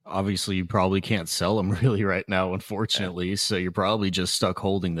 Obviously you probably can't sell them really right now, unfortunately. Yeah. So you're probably just stuck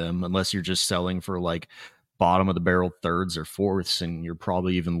holding them unless you're just selling for like bottom of the barrel 3rds or 4ths, and you're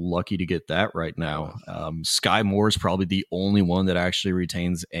probably even lucky to get that right now. Sky Moore is probably the only one that actually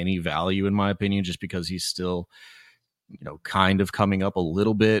retains any value in my opinion, just because he's still kind of coming up a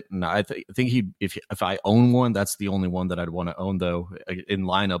little bit. And I think if I own one, that's the only one that I'd want to own, though. In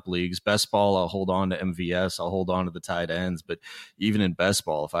lineup leagues, best ball, I'll hold on to MVS, I'll hold on to the tight ends. But even in best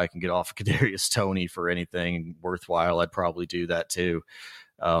ball, if I can get off of Kadarius Toney for anything worthwhile, I'd probably do that too.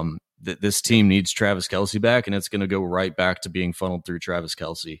 this team needs Travis Kelce back, and it's going to go right back to being funneled through Travis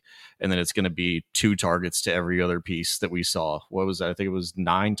Kelce. And then it's going to be 2 targets to every other piece that we saw. What was that? I think it was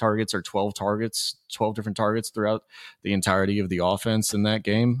 9 targets or 12 targets, 12 different targets throughout the entirety of the offense in that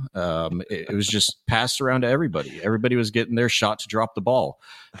game. It was just passed around to everybody. Everybody was getting their shot to drop the ball,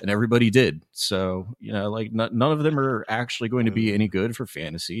 and everybody did. So, like none of them are actually going to be any good for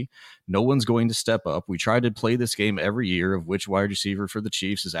fantasy. No one's going to step up. We try to play this game every year of which wide receiver for the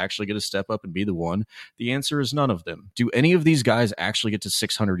Chiefs is actually going to step up and be the one. The answer is none of them. Do any of these guys actually get to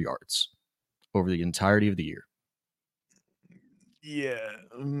 600 yards over the entirety of the year? Yeah.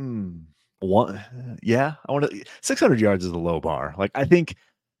 One. Yeah. I want to. 600 yards is the low bar. Like I think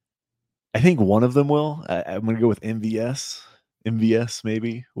one of them will. I'm going to go with MVS. MVS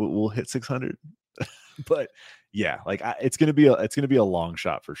maybe will hit 600. But yeah, like it's going to be a long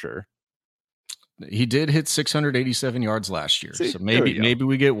shot for sure. He did hit 687 yards last year. So maybe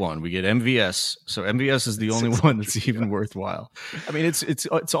we get one. We get MVS. So MVS is the only one that's even worthwhile. I mean,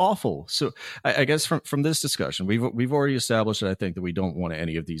 it's awful. So I guess from this discussion, we've already established that I think that we don't want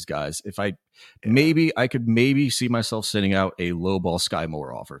any of these guys. If I could maybe see myself sending out a low ball Sky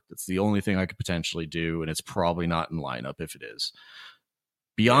Moore offer. That's the only thing I could potentially do, and it's probably not in lineup if it is.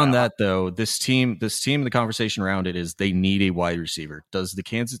 Beyond that, though, this team, the conversation around it is they need a wide receiver. Do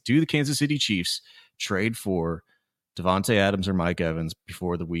the Kansas City Chiefs trade for Devontae Adams or Mike Evans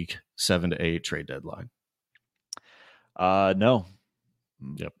before the week 7 to 8 trade deadline? No.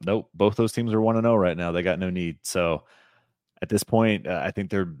 Yep. Nope. Both those teams are 1-0 right now. They got no need. So at this point, I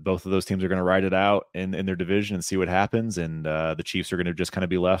think both of those teams are going to ride it out in their division and see what happens. And the Chiefs are going to just kind of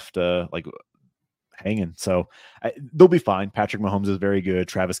be left hanging. So they'll be fine. Patrick Mahomes is very good.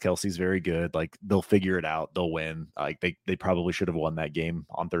 Travis Kelce's very good. Like they'll figure it out. They'll win. Like they probably should have won that game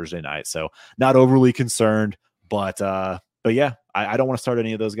on Thursday night. So not overly concerned, but yeah, I don't want to start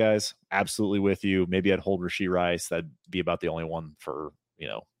any of those guys. Absolutely with you. Maybe I'd hold Rashee Rice. That'd be about the only one for,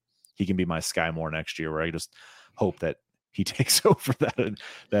 he can be my Sky Moore next year, where I just hope that he takes over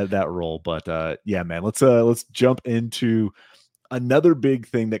that role. But yeah, man, let's jump into another big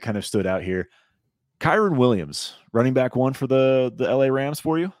thing that kind of stood out here. Kyren Williams, running back 1 for the LA Rams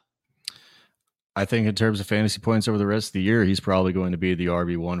for you? I think in terms of fantasy points over the rest of the year, he's probably going to be the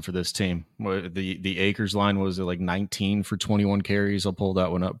RB1 for this team. The Akers line was like 19 for 21 carries. I'll pull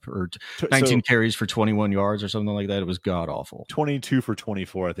that one up. Or 19 carries for 21 yards or something like that. It was god awful. 22 for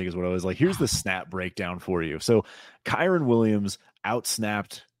 24, I think is what I was like. Here's the snap breakdown for you. So Kyren Williams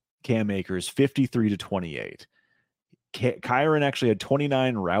outsnapped Cam Akers 53 to 28. Kyren actually had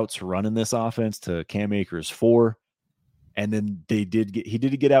 29 routes run in this offense to Cam Akers 4. And then he did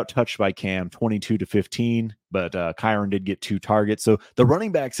get out touched by Cam 22 to 15, but Kyren did get 2 targets. So the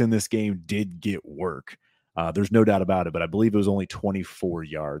running backs in this game did get work. There's no doubt about it, but I believe it was only 24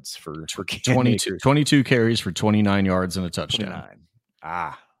 yards for Cam 22 carries for 29 yards and a touchdown.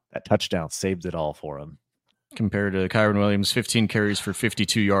 29. That touchdown saved it all for him. Compared to Kyren Williams, 15 carries for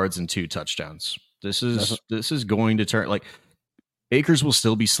 52 yards and 2 touchdowns. This is going to turn, like, Akers will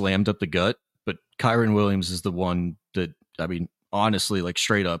still be slammed up the gut, but Kyren Williams is the one that, I mean, honestly, like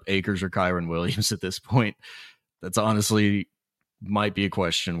straight up, Akers or Kyren Williams at this point, that's honestly might be a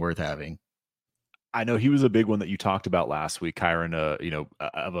question worth having. I know he was a big one that you talked about last week, Kyren,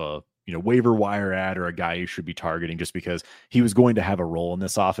 of a waiver wire ad or a guy you should be targeting just because he was going to have a role in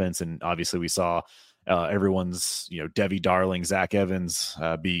this offense. And obviously we saw everyone's, Debbie Darling, Zach Evans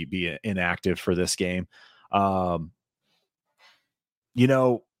be inactive for this game. I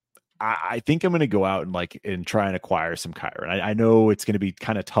think I'm going to go out and try and acquire some Kyren. I know it's going to be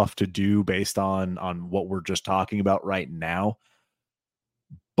kind of tough to do based on what we're just talking about right now.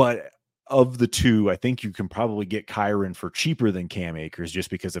 But of the two, I think you can probably get Kyren for cheaper than Cam Akers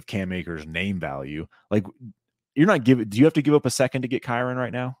just because of Cam Akers' name value. Like, do you have to give up a second to get Kyren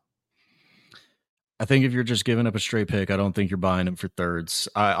right now? I think if you're just giving up a straight pick, I don't think you're buying him for thirds.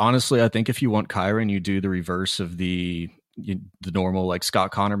 Honestly, I think if you want Kyren, you do the reverse of the normal like Scott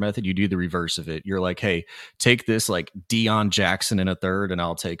Connor method. You do the reverse of it. You're like, hey, take this like Deion Jackson in a third, and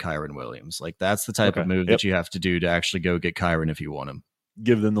I'll take Kyren Williams. Like that's the type of move that you have to do to actually go get Kyren if you want him.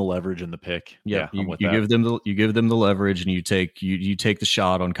 Give them the leverage and the pick. Yeah, you give them the leverage, and you take the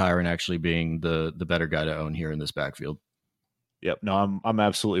shot on Kyren actually being the better guy to own here in this backfield. Yep. No, I'm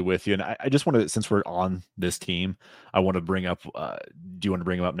absolutely with you. And I just want to, since we're on this team, I want to bring up, do you want to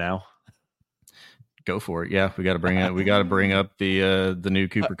bring him up now? Go for it. Yeah. We got to bring up the new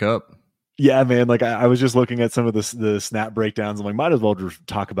Cooper Kupp. Yeah, man. Like I was just looking at some of the snap breakdowns. I'm like, might as well just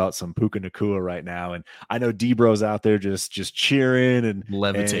talk about some Puka Nacua right now. And I know D-Bro's out there just cheering and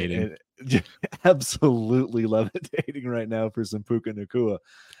levitating, and absolutely levitating right now for some Puka Nacua.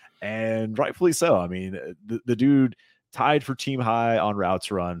 and rightfully so. I mean, the dude tied for team high on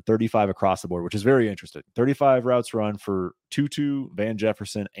routes run, 35 across the board, which is very interesting. 35 routes run for Tutu, Van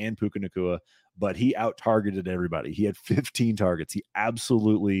Jefferson, and Puka Nacua, but he out-targeted everybody. He had 15 targets. He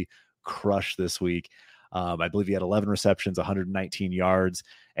absolutely crushed this week. I believe he had 11 receptions, 119 yards.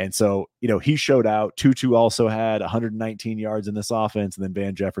 And so, he showed out. Tutu also had 119 yards in this offense. And then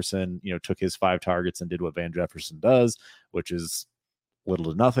Van Jefferson, took his 5 targets and did what Van Jefferson does, which is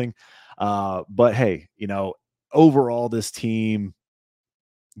little to nothing. But hey, overall, this team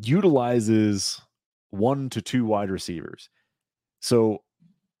utilizes 1 to 2 wide receivers. So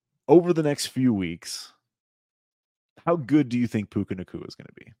over the next few weeks, how good do you think Puka Nacua is going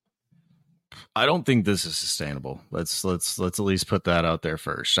to be? I don't think this is sustainable. Let's at least put that out there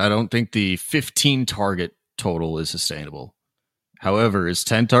first. I don't think the 15 target total is sustainable. However, is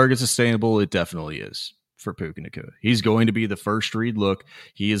 10 targets sustainable? It definitely is for Puka Nacua. He's going to be the first read look.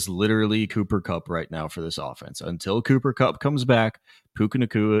 He is literally Cooper Kupp right now for this offense. Until Cooper Kupp comes back, Puka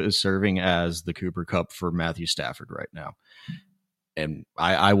Nacua is serving as the Cooper Kupp for Matthew Stafford right now. And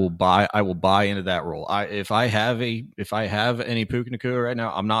I will buy into that role. If I have any Puka Nacua right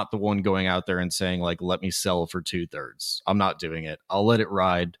now, I'm not the one going out there and saying, like, let me sell for 2/3. I'm not doing it. I'll let it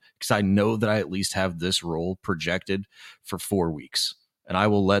ride because I know that I at least have this role projected for 4 weeks. And I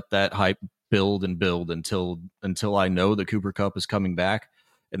will let that hype build and build until I know that Cooper Kupp is coming back.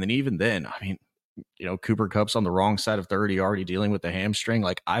 And then even then, I mean, Cooper Kupp's on the wrong side of 30, already dealing with the hamstring.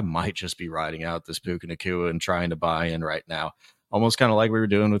 Like, I might just be riding out this Puka Nacua and trying to buy in right now. Almost kind of like we were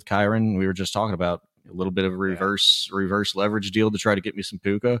doing with Kyron. We were just talking about a little bit of a reverse leverage deal to try to get me some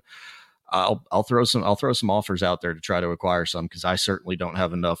Puka. I'll throw some offers out there to try to acquire some because I certainly don't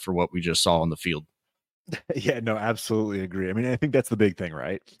have enough for what we just saw on the field. Yeah, no, absolutely agree. I mean, I think that's the big thing,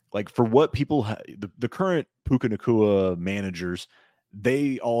 right? Like for what people, the current Puka Nacua managers,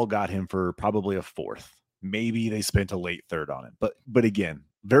 they all got him for probably a 4th. Maybe they spent a late 3rd on him, but again,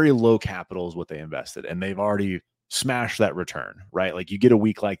 very low capital is what they invested, and they've already smash that return, right? Like you get a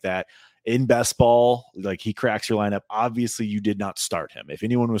week like that in best ball, like he cracks your lineup. Obviously you did not start him. If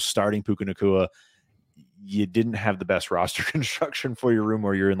anyone was starting Puka Nacua, you didn't have the best roster construction for your room,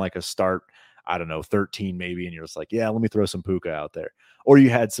 or you're in like a start, I don't know, 13 maybe. And you're just like, yeah, let me throw some Puka out there. Or you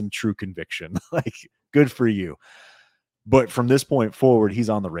had some true conviction, like good for you. But from this point forward, he's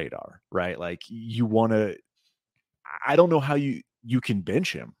on the radar, right? Like you want to, I don't know how you can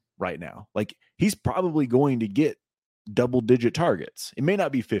bench him right now. Like he's probably going to get double-digit targets. It may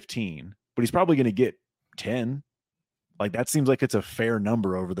not be 15, but he's probably going to get 10. Like that seems like it's a fair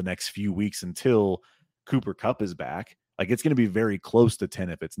number over the next few weeks until Cooper Kupp is back. Like it's going to be very close to 10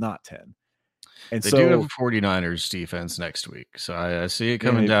 if it's not 10. And they do have a 49ers defense next week, so I see it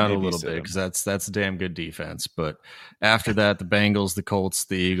coming down a little bit because that's a damn good defense. But after that, the Bengals, the Colts,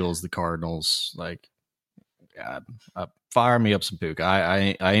 the Eagles, the Cardinals, like, God, fire me up some Puka.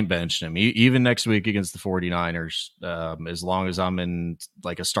 I ain't benching him. Even next week against the 49ers, as long as I'm in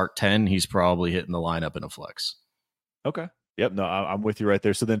like a start 10, he's probably hitting the lineup in a flex. Okay. Yep. No, I'm with you right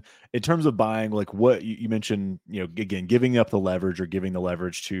there. So then in terms of buying, like what you mentioned, again, giving up the leverage or giving the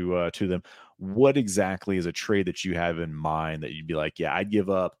leverage to them, what exactly is a trade that you have in mind that you'd be like, yeah, I'd give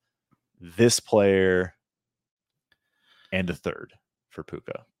up this player and a 3rd for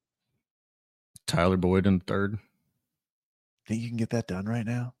Puka? Tyler Boyd in 3rd. Think you can get that done right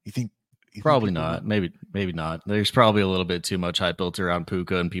now? You think probably not. Maybe not. There's probably a little bit too much hype built around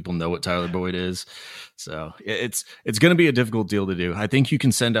Puka, and people know what Tyler Boyd is. So it's going to be a difficult deal to do. I think you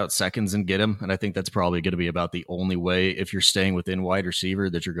can send out seconds and get him, and I think that's probably going to be about the only way, if you're staying within wide receiver,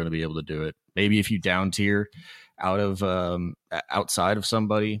 that you're going to be able to do it. Maybe if you down tier outside of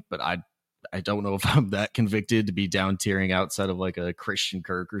somebody, but I don't know if I'm that convicted to be down tiering outside of like a Christian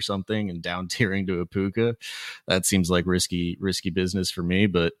Kirk or something and down tiering to a Puka. That seems like risky business for me,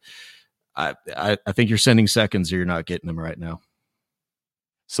 but I think you're sending seconds or you're not getting them right now.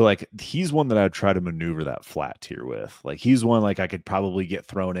 So like he's one that I'd try to maneuver that flat tier with. Like he's one like I could probably get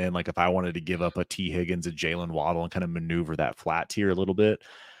thrown in, like if I wanted to give up a T Higgins, a Jalen Waddle, and kind of maneuver that flat tier a little bit,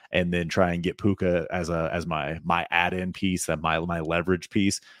 and then try and get Puka as my add-in piece, that my leverage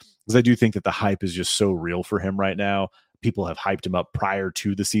piece. Because I do think that the hype is just so real for him right now. People have hyped him up prior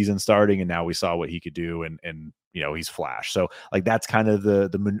to the season starting, and now we saw what he could do, and he's flashed. So like that's kind of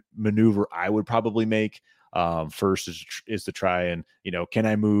the maneuver I would probably make. First is to try and can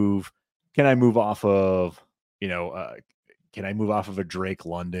I move off of can I move off of a Drake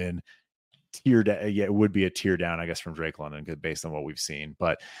London tier? Yeah, it would be a tier down, I guess, from Drake London based on what we've seen.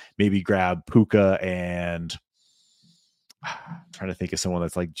 But maybe grab Puka and trying to think of someone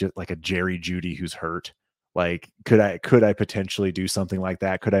that's like just like a Jerry Jeudy who's hurt, Like, could I potentially do something like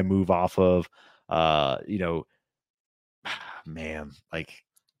that? Could I move off of, man, like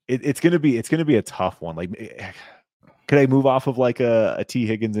it's gonna be a tough one. Like, could I move off of like a T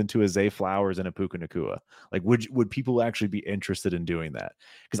Higgins into a Zay Flowers and a Puka Nakua? Like, would people actually be interested in doing that?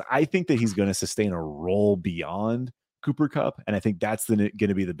 Because I think that he's going to sustain a role beyond Cooper Cup, and I think that's going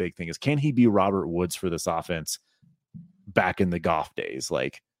to be the big thing: is can he be Robert Woods for this offense back in the Goff days?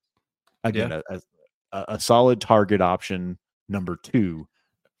 Like, again, a solid target option number 2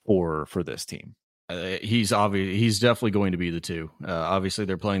 for this team. He's definitely going to be the 2. Obviously,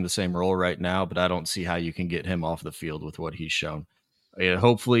 they're playing the same role right now, but I don't see how you can get him off the field with what he's shown.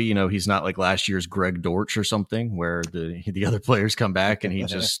 Hopefully, he's not like last year's Greg Dortch or something, where the other players come back and he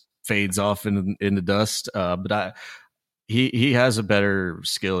just fades off in the dust. But he has a better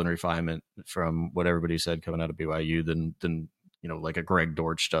skill and refinement from what everybody said coming out of BYU than like a Greg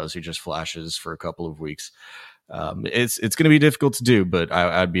Dortch does, who just flashes for a couple of weeks. It's going to be difficult to do, but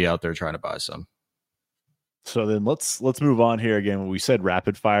I'd be out there trying to buy some. So then let's move on here again. We said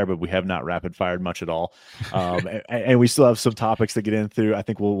rapid fire, but we have not rapid fired much at all. And we still have some topics to get in through. I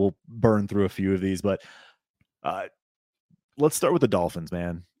think we'll burn through a few of these, but let's start with the Dolphins,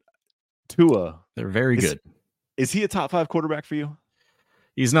 man. Tua. They're very good. Is he a top 5 quarterback for you?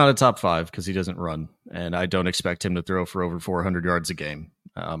 He's not a top 5 because he doesn't run, and I don't expect him to throw for over 400 yards a game.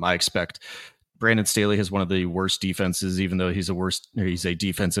 I expect Brandon Staley has one of the worst defenses, even though he's a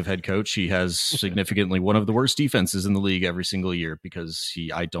defensive head coach. He has significantly one of the worst defenses in the league every single year because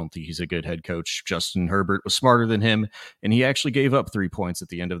I don't think he's a good head coach. Justin Herbert was smarter than him, and he actually gave up 3 points at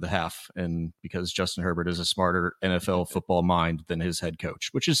the end of the half. And because Justin Herbert is a smarter NFL football mind than his head coach,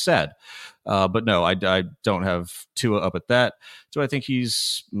 which is sad. But no, I don't have Tua up at that. Do I think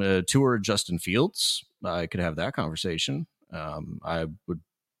he's Tua or Justin Fields? I could have that conversation. I would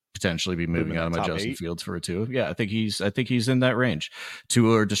potentially be moving out of my Justin 8? Fields for a 2. Yeah, I think he's in that range.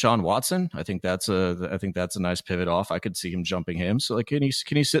 Tua or Deshaun Watson, I think that's a nice pivot off. I could see him jumping him. So like, can he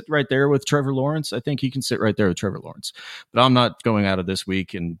sit right there with Trevor Lawrence? I think he can sit right there with Trevor Lawrence. But I'm not going out of this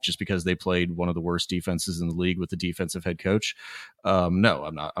week and just because they played one of the worst defenses in the league with the defensive head coach. No,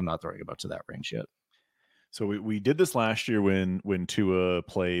 I'm not throwing him up to that range yet. So we did this last year when Tua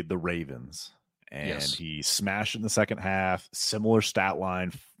played the Ravens. And he smashed in the second half, similar stat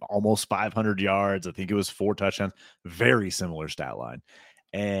line, almost 500 yards. I think it was 4 touchdowns, very similar stat line.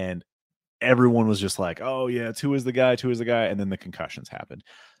 And everyone was just like, oh, yeah, Tua's the guy. And then the concussions happened.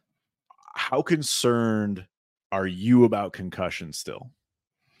 How concerned are you about concussions still?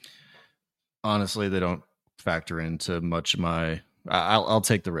 Honestly, they don't factor into much of my... I'll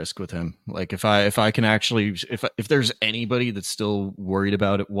take the risk with him. Like if I can actually, if there's anybody that's still worried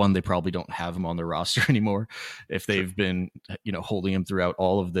about it, one, they probably don't have him on their roster anymore. If they've been, holding him throughout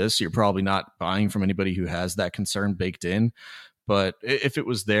all of this, you're probably not buying from anybody who has that concern baked in. But if it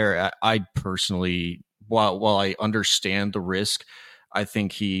was there, I personally, while I understand the risk, I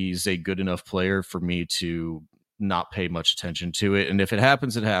think he's a good enough player for me to not pay much attention to it. And if it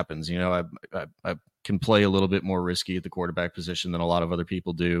happens, it happens. I can play a little bit more risky at the quarterback position than a lot of other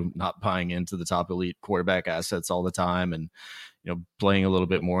people do, not buying into the top elite quarterback assets all the time and, playing a little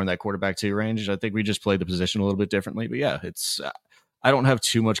bit more in that quarterback 2 range. I think we just play the position a little bit differently, but yeah, I don't have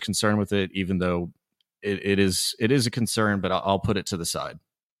too much concern with it, even though it is a concern, but I'll put it to the side.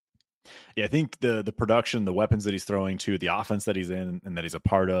 Yeah, I think the production, the weapons that he's throwing to, the offense that he's in and that he's a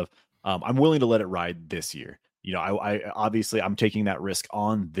part of, I'm willing to let it ride this year. I obviously I'm taking that risk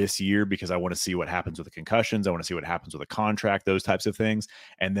on this year because I want to see what happens with the concussions. I want to see what happens with a contract, those types of things.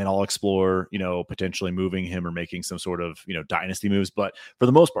 And then I'll explore, potentially moving him or making some sort of, dynasty moves. But for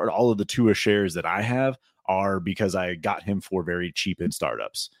the most part, all of the Tua shares that I have are because I got him for very cheap in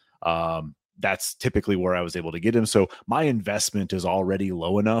startups. That's typically where I was able to get him. So my investment is already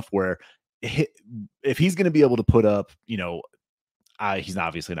low enough where if he's going to be able to put up, he's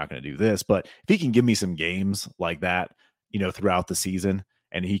obviously not going to do this, but if he can give me some games like that, throughout the season,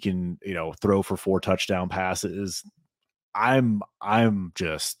 and he can, throw for 4 touchdown passes, I'm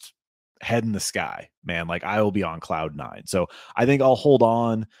just head in the sky, man. Like I will be on cloud 9. So I think I'll hold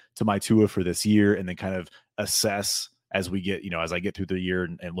on to my Tua for this year and then kind of assess as we get, as I get through the year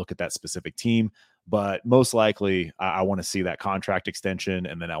and look at that specific team. But most likely I want to see that contract extension,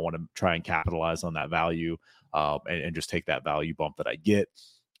 and then I want to try and capitalize on that value. And just take that value bump that I get.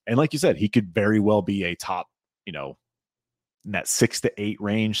 And like you said, he could very well be a top, in that 6 to 8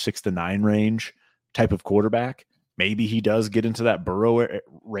 range, 6 to 9 range type of quarterback. Maybe he does get into that Burrow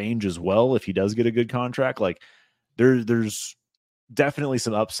range as well if he does get a good contract. Like there's definitely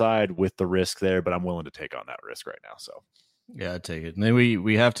some upside with the risk there, but I'm willing to take on that risk right now. So yeah, I'd take it. And then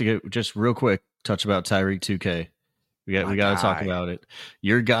we have to get just real quick touch about Tyreek 2K. We got to talk about it.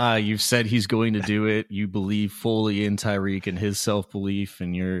 Your guy, you've said he's going to do it. You believe fully in Tyreek and his self-belief,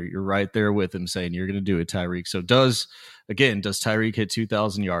 and you're right there with him saying you're going to do it, Tyreek. So does Tyreek hit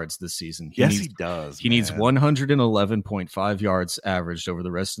 2,000 yards this season? Yes, he does. He needs 111.5 yards averaged over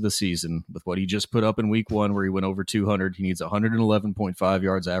the rest of the season with what he just put up in week 1 where he went over 200. He needs 111.5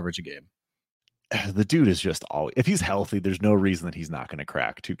 yards average a game. The dude is just if he's healthy, there's no reason that he's not going to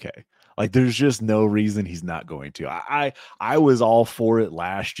crack 2K. Like, there's just no reason he's not going to. I was all for it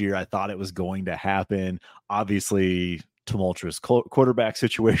last year. I thought it was going to happen. Obviously, tumultuous quarterback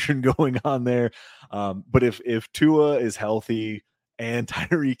situation going on there. But if Tua is healthy and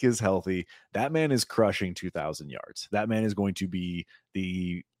Tyreek is healthy, that man is crushing 2,000 yards. That man is going to be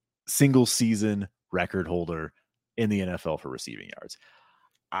the single season record holder in the NFL for receiving yards.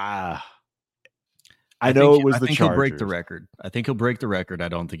 I know it was the Chargers. He'll break the record. I think he'll break the record. I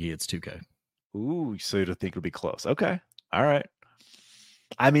don't think he hits 2K. Ooh, so you think it'll be close. Okay. All right.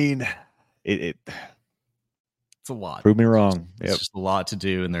 I mean, it's a lot. Prove me wrong. It's just a lot to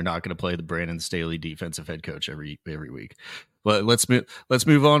do, and they're not going to play the Brandon Staley defensive head coach every week. But let's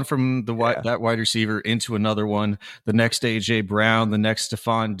move on from that wide receiver into another one. The next AJ Brown, the next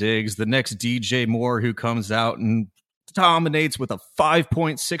Stephon Diggs, the next DJ Moore, who comes out and dominates with a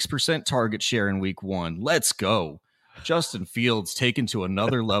 5.6% target share in week 1. Let's go. Justin Fields taken to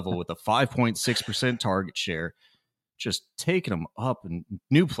another level with a 5.6% target share, just taking them up in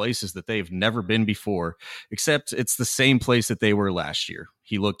new places that they've never been before, except it's the same place that they were last year.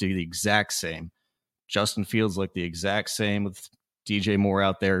 He looked the exact same. Justin Fields looked the exact same with DJ Moore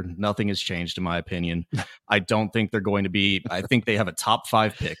out there. Nothing has changed, in my opinion. I don't think they're going to be. I think they have a top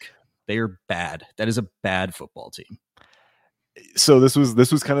 5 pick. They are bad. That is a bad football team. So this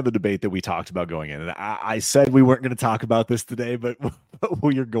was kind of the debate that we talked about going in. And I said we weren't going to talk about this today, but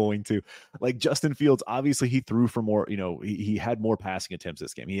we're going to. Like, Justin Fields, obviously he threw for more, he had more passing attempts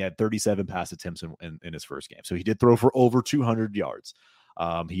this game. He had 37 pass attempts in his first game. So he did throw for over 200 yards.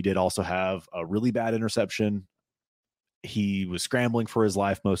 He did also have a really bad interception. He was scrambling for his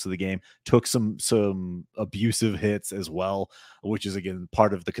life most of the game, took some abusive hits as well, which is, again,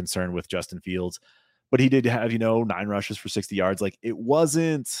 part of the concern with Justin Fields. But he did have, 9 rushes for 60 yards. Like, it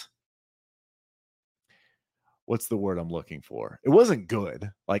wasn't, what's the word I'm looking for? It wasn't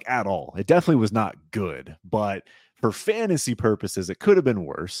good, like, at all. It definitely was not good. But for fantasy purposes, it could have been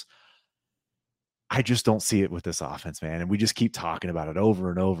worse. I just don't see it with this offense, man. And we just keep talking about it over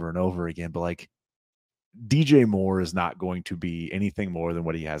and over and over again. But, like, DJ Moore is not going to be anything more than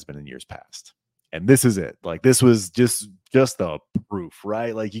what he has been in years past. And this is it. Like, this was just the proof,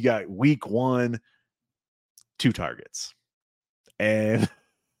 right? Like, you got week 1, 2 targets. And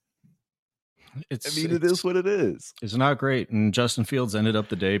it is what it is. It's not great. And Justin Fields ended up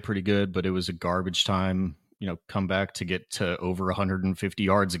the day pretty good, but it was a garbage time, comeback to get to over 150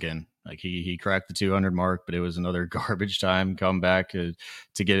 yards again. Like, he cracked the 200 mark, but it was another garbage time comeback to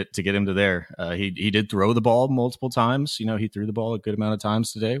get him to there. He did throw the ball multiple times. He threw the ball a good amount of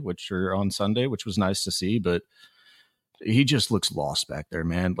times today, on Sunday, which was nice to see, but he just looks lost back there,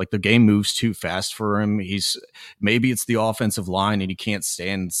 man. Like, the game moves too fast for him. Maybe it's the offensive line and he can't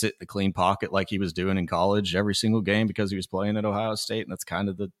stand and sit in a clean pocket like he was doing in college every single game because he was playing at Ohio State. And that's kind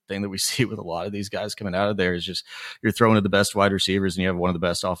of the thing that we see with a lot of these guys coming out of there is just you're throwing at the best wide receivers and you have one of the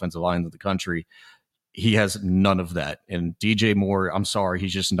best offensive lines in the country. He has none of that. And DJ Moore, I'm sorry,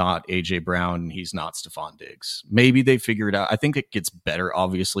 he's just not AJ Brown. He's not Stephon Diggs. Maybe they figure it out. I think it gets better,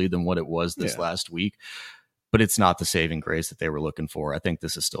 obviously, than what it was this last week. But it's not the saving grace that they were looking for. I think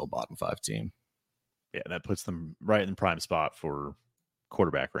this is still a bottom 5 team. Yeah, that puts them right in the prime spot for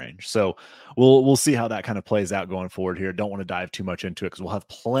quarterback range. So we'll see how that kind of plays out going forward here. Don't want to dive too much into it because we'll have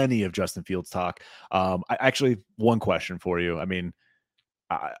plenty of Justin Fields talk. One question for you. I mean,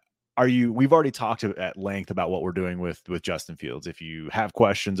 we've already talked at length about what we're doing with Justin Fields. If you have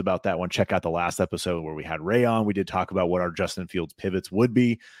questions about that one, check out the last episode where we had Ray on. We did talk about what our Justin Fields pivots would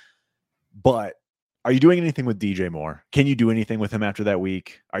be. But are you doing anything with DJ Moore? Can you do anything with him after that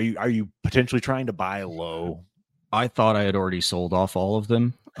week? Are you potentially trying to buy low? I thought I had already sold off all of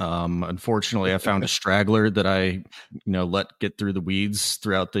them. Unfortunately, I found a straggler that I, let get through the weeds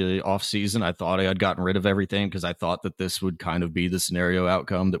throughout the off season. I thought I had gotten rid of everything because I thought that this would kind of be the scenario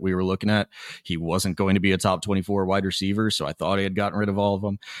outcome that we were looking at. He wasn't going to be a top 24 wide receiver, so I thought I had gotten rid of all of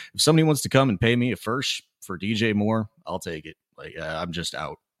them. If somebody wants to come and pay me a first for DJ Moore, I'll take it. Like, I'm just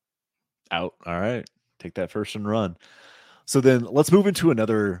out. All right. Take that first and run. So then let's move into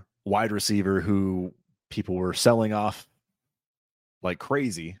another wide receiver who people were selling off like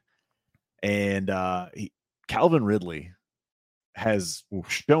crazy. And Calvin Ridley has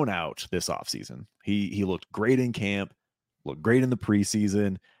shown out this offseason. He looked great in camp, looked great in the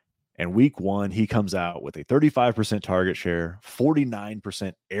preseason, and week 1 he comes out with a 35% target share,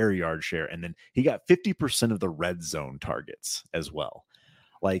 49% air yard share, and then he got 50% of the red zone targets as well.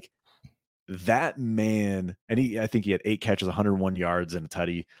 Like, that man, and I think he had 8 catches, 101 yards and a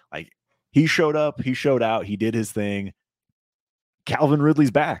tutty. Like, he showed up, he showed out, he did his thing. Calvin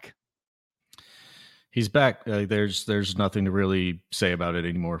Ridley's back. He's back. There's nothing to really say about it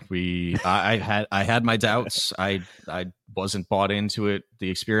anymore. I had my doubts. I wasn't bought into it. The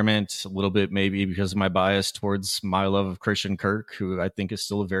experiment a little bit, maybe because of my bias towards my love of Christian Kirk, who I think is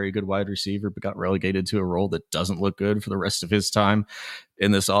still a very good wide receiver, but got relegated to a role that doesn't look good for the rest of his time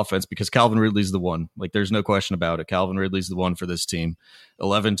in this offense, because Calvin Ridley's the one. Like, there's no question about it. Calvin Ridley's the one for this team.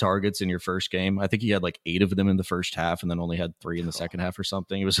 11 targets in your first game. I think he had like 8 of them in the first half and then only had 3 in the second half or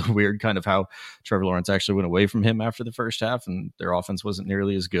something. It was a weird kind of how Trevor Lawrence actually went away from him after the first half, and their offense wasn't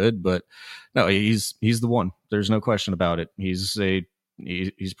nearly as good. But no, he's the one. There's no question about it. He's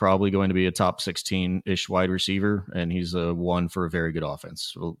probably going to be a top 16-ish wide receiver, and he's a one for a very good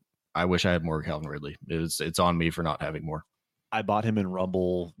offense. Well, I wish I had more Calvin Ridley. It's on me for not having more. I bought him in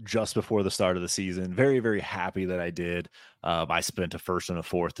Rumble just before the start of the season. Very, very happy that I did. I spent a first and a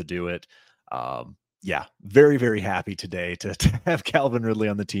fourth to do it. Yeah, very, very happy today to have Calvin Ridley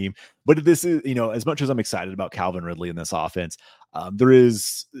on the team. But this is, as much as I'm excited about Calvin Ridley in this offense, there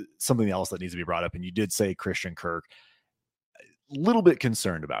is something else that needs to be brought up. And you did say Christian Kirk. A little bit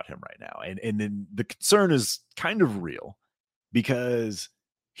concerned about him right now. And then the concern is kind of real, because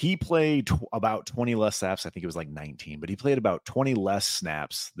he played about 20 less snaps. I think it was like 19, but he played about 20 less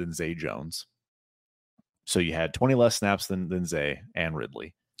snaps than Zay Jones. So you had 20 less snaps than Zay and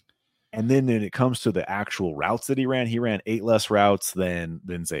Ridley. And then when it comes to the actual routes that he ran 8 less routes than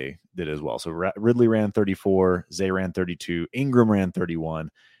Zay did as well. So Ridley ran 34, Zay ran 32, Ingram ran 31,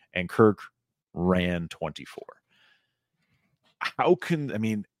 and Kirk ran 24.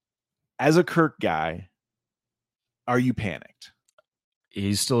 As a Kirk guy, are you panicked?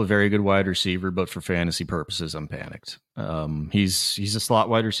 He's still a very good wide receiver, but for fantasy purposes, I'm panicked. He's a slot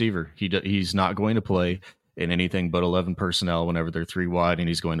wide receiver. He's not going to play in anything but 11 personnel whenever they're 3 wide, and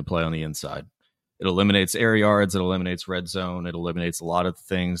he's going to play on the inside. It eliminates air yards. It eliminates red zone. It eliminates a lot of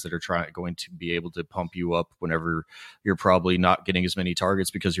things that are going to be able to pump you up whenever you're probably not getting as many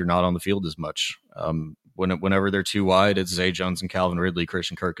targets because you're not on the field as much. Whenever they're 2 wide, it's Zay Jones and Calvin Ridley.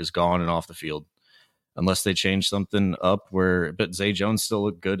 Christian Kirk is gone and off the field. Unless they change something up but Zay Jones still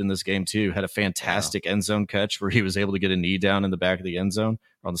looked good in this game too. Had a fantastic end zone catch where he was able to get a knee down in the back of the end zone,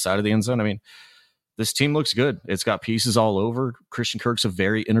 or on the side of the end zone. I mean, this team looks good. It's got pieces all over. Christian Kirk's a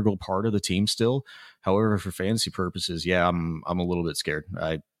very integral part of the team still. However, for fantasy purposes, yeah, I'm a little bit scared.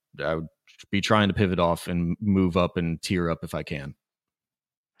 I would be trying to pivot off and move up and tier up if I can.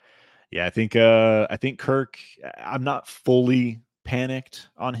 Yeah, I think Kirk, I'm not fully panicked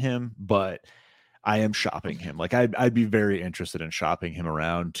on him, but I am shopping him. Like, I'd be very interested in shopping him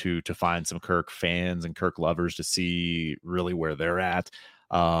around to find some Kirk fans and Kirk lovers to see really where they're at.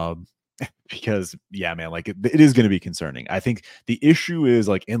 Because yeah, man, like it is going to be concerning. I think the issue is,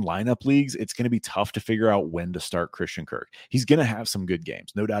 like, in lineup leagues, it's going to be tough to figure out when to start Christian Kirk. He's going to have some good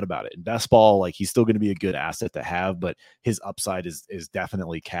games, no doubt about it. In best ball, like, he's still going to be a good asset to have, but his upside is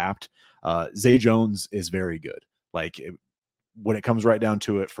definitely capped. Zay Jones is very good. Like, when it comes right down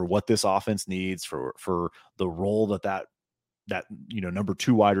to it, for what this offense needs, for the role that number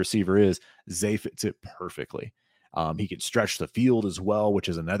 2 wide receiver is, Zay fits it perfectly. He can stretch the field as well, which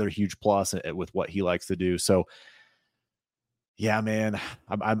is another huge plus with what he likes to do. So yeah, man,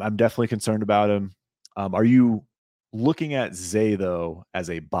 I'm definitely concerned about him. Are you looking at Zay though as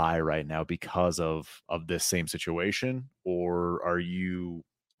a buy right now because of this same situation, or are you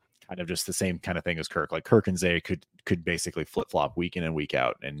kind of just the same kind of thing as Kirk? Like, Kirk and Zay could basically flip-flop week in and week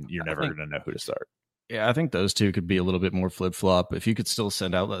out, and you're never going to know who to start. Yeah, I think those two could be a little bit more flip-flop. If you could still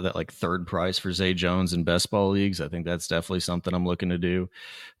send out that like third price for Zay Jones in best ball leagues, I think that's definitely something I'm looking to do.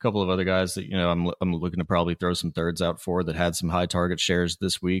 A couple of other guys that, I'm looking to probably throw some thirds out for that had some high target shares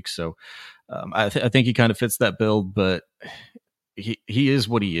this week. So I think he kind of fits that build, but he is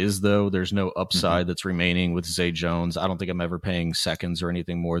what he is, though. There's no upside that's remaining with Zay Jones. I don't think I'm ever paying seconds or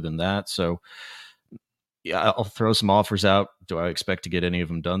anything more than that. So yeah, I'll throw some offers out. Do I expect to get any of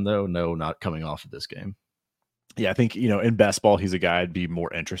them done, though? No, not coming off of this game. Yeah, I think, in best ball, he's a guy I'd be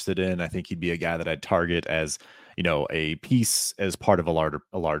more interested in. I think he'd be a guy that I'd target as, a piece as part of a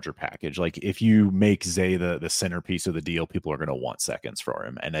larger package. Like, if you make Zay the centerpiece of the deal, people are going to want seconds for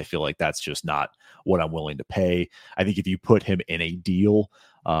him. And I feel like that's just not what I'm willing to pay. I think if you put him in a deal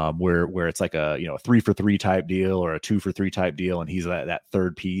where it's like a 3-for-3 type deal or a 2-for-3 type deal, and he's that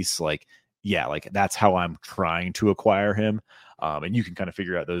third piece. Like, yeah, like that's how I'm trying to acquire him. And you can kind of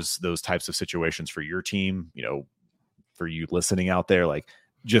figure out those types of situations for your team. For you listening out there, like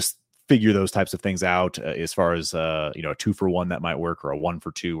just figure those types of things out as far as a 2-for-1 that might work, or a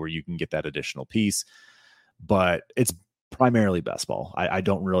 1-for-2 where you can get that additional piece. But it's primarily best ball. I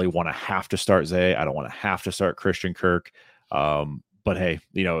don't really want to have to start Zay. I don't want to have to start Christian Kirk. But hey,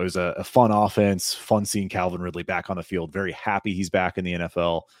 it was a fun offense, fun seeing Calvin Ridley back on the field. Very happy he's back in the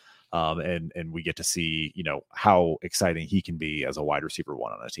NFL. And we get to see, how exciting he can be as a wide receiver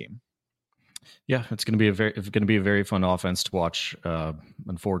 1 on a team. Yeah, it's going to be a very fun offense to watch.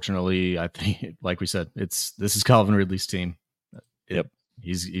 Unfortunately, I think, like we said, this is Calvin Ridley's team. Yep,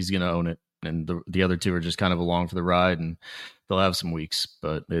 he's going to own it, and the other two are just kind of along for the ride, and they'll have some weeks,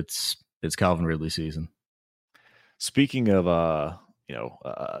 but it's Calvin Ridley season. Speaking of a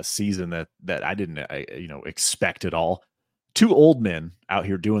season that I didn't expect at all. 2 old men out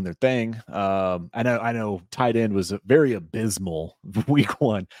here doing their thing. I know tight end was very abysmal week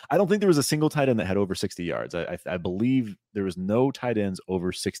 1. I don't think there was a single tight end that had over 60 yards. I believe there was no tight ends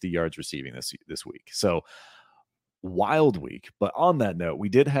over 60 yards receiving this week. So wild week. But on that note, we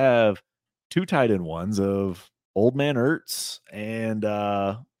did have 2 tight end ones of old man Ertz and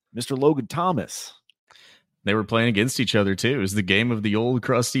Mr. Logan Thomas. They were playing against each other too. It was the game of the old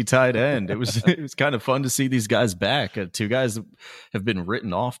crusty tight end. It was kind of fun to see these guys back. 2 guys that have been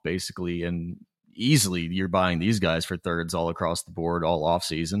written off basically, and easily you're buying these guys for thirds all across the board all off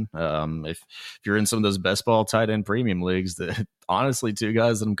season. If you're in some of those best ball tight end premium leagues, that honestly 2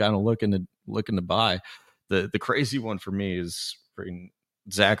 guys that I'm kind of looking to buy. The crazy one for me is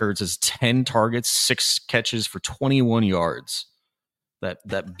Zach Ertz has 10 targets, 6 catches for 21 yards.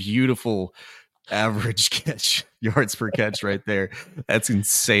 That beautiful average catch yards per catch right there. That's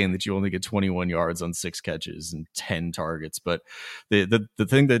insane that you only get 21 yards on 6 catches and 10 targets. But the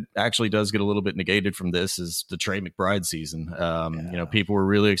thing that actually does get a little bit negated from this is the Trey McBride season. People were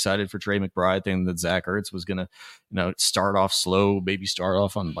really excited for Trey McBride, thinking that Zach Ertz was gonna start off slow, maybe start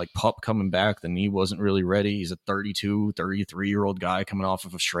off on like pup coming back. The knee wasn't really ready. He's a 33-year-old guy coming off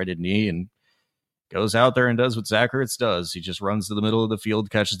of a shredded knee, and goes out there and does what Zach Ertz does. He just runs to the middle of the field,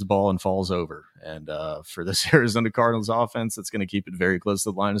 catches the ball, and falls over. And for this Arizona Cardinals offense, that's going to keep it very close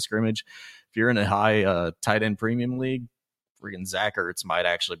to the line of scrimmage. If you're in a high tight end premium league, freaking Zach Ertz might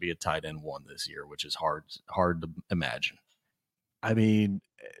actually be a tight end 1 this year, which is hard to imagine. I mean,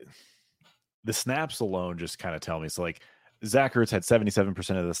 the snaps alone just kind of tell me. So, like, Zach Ertz had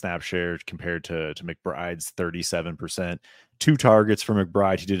 77% of the snap share compared to McBride's 37%. 2 targets for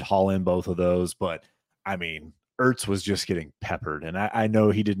McBride. He did haul in both of those, but I mean, Ertz was just getting peppered. And I know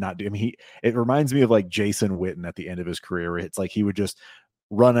he did not do. I mean, it reminds me of like Jason Witten at the end of his career. It's like he would just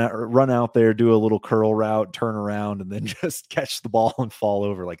run out there, do a little curl route, turn around, and then just catch the ball and fall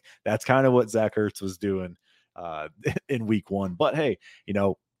over. Like, that's kind of what Zach Ertz was doing in week 1. But hey,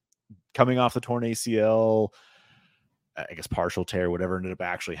 coming off the torn ACL, I guess partial tear, whatever ended up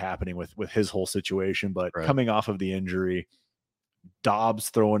actually happening with his whole situation, but right. Coming off of the injury, Dobbs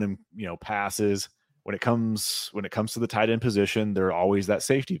throwing him, passes. When it comes to the tight end position, they're always that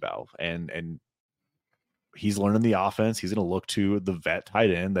safety valve, and he's learning the offense. He's going to look to the vet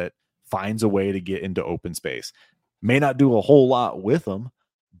tight end that finds a way to get into open space. May not do a whole lot with them,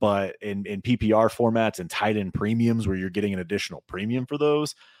 but in PPR formats and tight end premiums where you're getting an additional premium for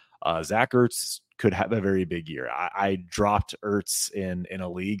those, Zach Ertz could have a very big year. I dropped Ertz in a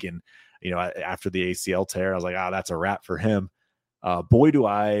league, and after the ACL tear, I was like, that's a wrap for him. Boy, do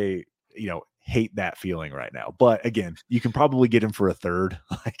I hate that feeling right now. But again, you can probably get him for a third.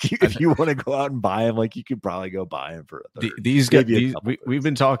 Like, if you want to go out and buy him, like, you could probably go buy him for a third. These guys, we've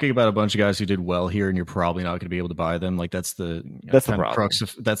been talking about a bunch of guys who did well here, and you're probably not going to be able to buy them. Like, that's the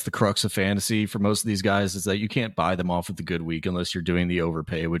crux of fantasy for most of these guys, is that you can't buy them off of the good week unless you're doing the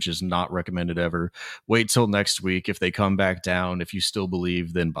overpay, which is not recommended ever. Wait till next week. If they come back down, if you still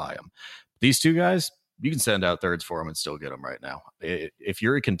believe, then buy them. These 2 guys, you can send out thirds for them and still get them right now. If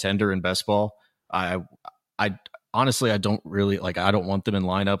you're a contender in best ball, I honestly, I don't really I don't want them in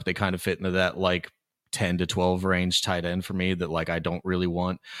lineup. They kind of fit into that like 10 to 12 range tight end for me that I don't really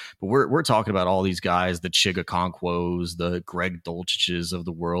want. But we're talking about all these guys, the Chigakonkwo's, the Greg Dulciches of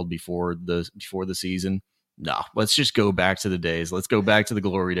the world before the season. No, let's just go back to the days. Let's go back to the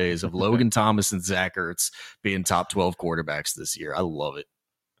glory days of Logan Thomas and Zach Ertz being top 12 quarterbacks this year. I love it.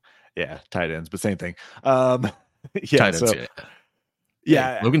 Yeah, tight ends, but same thing. Tight ends,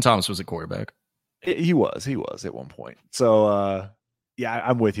 yeah. Logan Thomas was a quarterback. He was at one point. So Yeah,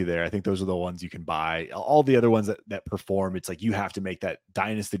 I'm with you there. I think those are the ones you can buy. All the other ones that perform, it's like you have to make that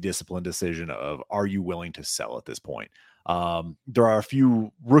dynasty discipline decision of, are you willing to sell at this point? There are a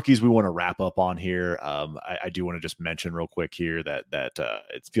few rookies we want to wrap up on here. I do want to just mention real quick here that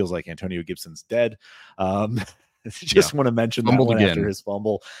it feels like Antonio Gibson's dead. Just want to mention that one after his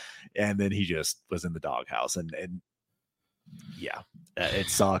fumble, and then he just was in the doghouse, and yeah, it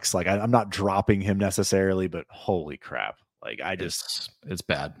sucks. Like I'm not dropping him necessarily, but holy crap. Like it's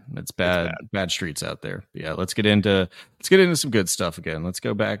bad. It's bad streets out there. But yeah, let's get into some good stuff again. Let's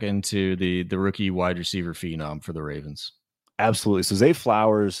go back into the rookie wide receiver phenom for the Ravens. Absolutely. So Zay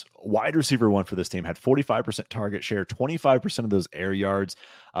Flowers, wide receiver one for this team, had 45% target share, 25% of those air yards.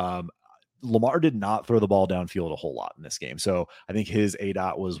 Lamar did not throw the ball downfield a whole lot in this game. So I think his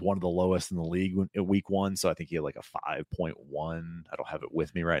ADOT was one of the lowest in the league in week one. So I think he had like a 5.1. I don't have it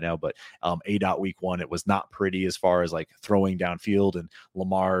with me right now, but ADOT week one, it was not pretty as far as like throwing downfield, and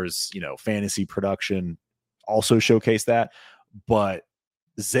Lamar's, fantasy production also showcased that. But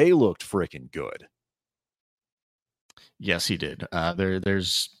Zay looked freaking good. Yes, he did.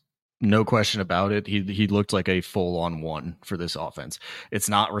 There's no question about it. He looked like a full-on one for this offense. It's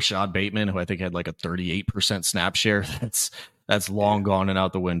not Rashad Bateman, who I think had like a 38% snap share. That's long gone and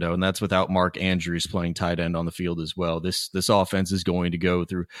out the window, and that's without Mark Andrews playing tight end on the field as well. This offense is going to go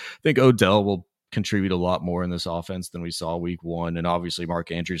through. I think Odell will contribute a lot more in this offense than we saw week one, and obviously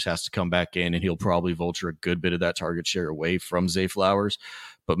Mark Andrews has to come back in, and he'll probably vulture a good bit of that target share away from Zay Flowers.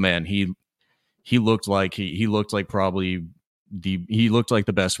 But man, he looked like he looked like probably he looked like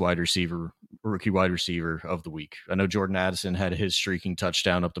the best rookie wide receiver of the week. I know Jordan Addison had his streaking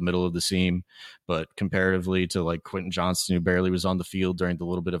touchdown up the middle of the seam, but comparatively to like Quentin Johnston, who barely was on the field during the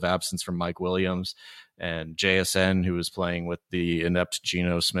little bit of absence from Mike Williams, and JSN, who was playing with the inept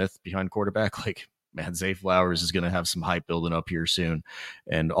Geno Smith behind quarterback, like, man, Zay Flowers is going to have some hype building up here soon.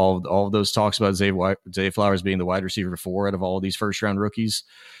 And all of those talks about Zay Flowers being the wide receiver 4 out of all of these first-round rookies,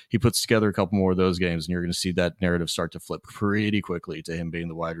 he puts together a couple more of those games, and you're going to see that narrative start to flip pretty quickly to him being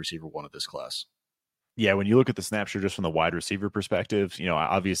the wide receiver 1 of this class. Yeah, when you look at the snapshot just from the wide receiver perspective,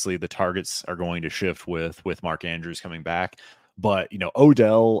 obviously the targets are going to shift with Mark Andrews coming back. But,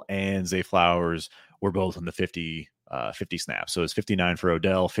 Odell and Zay Flowers were both in the 50 snaps. So it's 59 for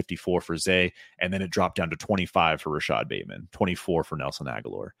Odell, 54 for Zay, and then it dropped down to 25 for Rashad Bateman, 24 for Nelson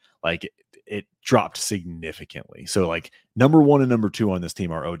Aguilar. Like it dropped significantly. So like number 1 and number 2 on this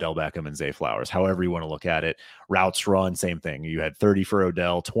team are Odell Beckham and Zay Flowers. However you want to look at it, routes run, same thing. You had 30 for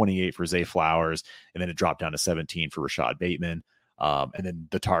Odell, 28 for Zay Flowers, and then it dropped down to 17 for Rashad Bateman. And then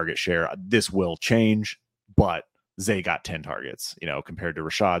the target share, this will change, but Zay got 10 targets, compared to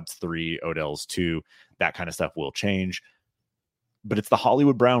Rashad's 3, Odell's 2. That kind of stuff will change. But it's the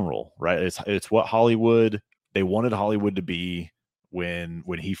Hollywood Brown rule, right? It's what they wanted Hollywood to be when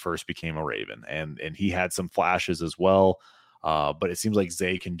he first became a Raven. And he had some flashes as well. But it seems like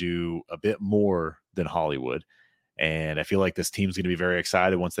Zay can do a bit more than Hollywood. And I feel like this team's going to be very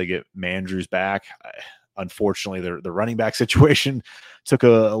excited once they get Mandrews back. Unfortunately, the running back situation took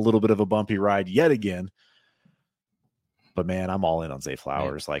a little bit of a bumpy ride yet again. But man, I'm all in on Zay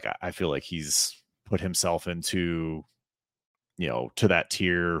Flowers. Like I feel like he's put himself into, to that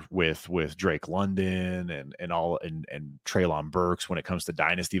tier with Drake London and Treylon Burks when it comes to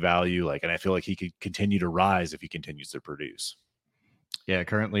dynasty value. Like, and I feel like he could continue to rise if he continues to produce. Yeah,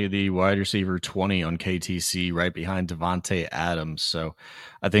 currently the wide receiver 20 on KTC, right behind Devontae Adams. So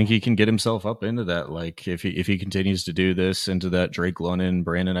I think he can get himself up into that. Like if he continues to do this, into that Drake London,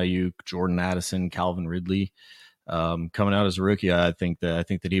 Brandon Ayuk, Jordan Addison, Calvin Ridley. Coming out as a rookie, I think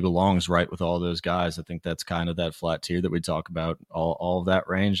that he belongs right with all those guys. I think that's kind of that flat tier that we talk about, all of that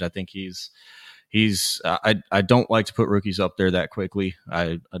range. I think I don't like to put rookies up there that quickly.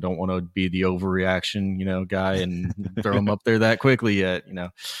 I don't want to be the overreaction, guy and throw him up there that quickly yet,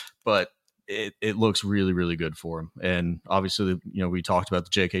 but it looks really, really good for him. And obviously, we talked about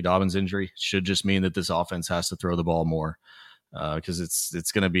the J.K. Dobbins injury. It should just mean that this offense has to throw the ball more. Because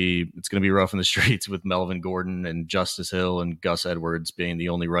it's gonna be rough in the streets with Melvin Gordon and Justice Hill and Gus Edwards being the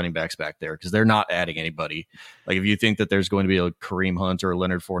only running backs back there, because they're not adding anybody. Like if you think that there's going to be a Kareem Hunt or a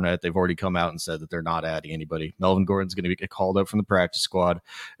Leonard Fournette, they've already come out and said that they're not adding anybody. Melvin Gordon's going to get called up from the practice squad,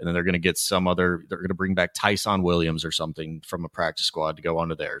 and then they're going to get they're going to bring back Tyson Williams or something from a practice squad to go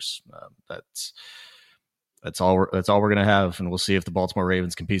onto theirs. That's all we're going to have, and we'll see if the Baltimore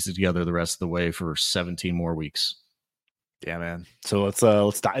Ravens can piece it together the rest of the way for 17 more weeks. Yeah, man. So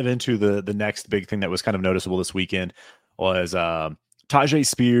let's dive into the next big thing that was kind of noticeable this weekend was Tajay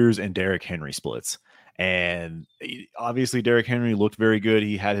Spears and Derrick Henry splits. And obviously Derrick Henry looked very good.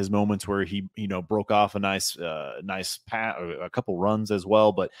 He had his moments where he, broke off a nice pass, a couple runs as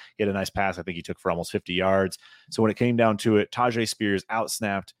well, but he had a nice pass I think he took for almost 50 yards. So when it came down to it, Tajay Spears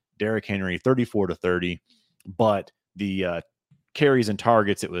outsnapped Derrick Henry 34-30, but the carries and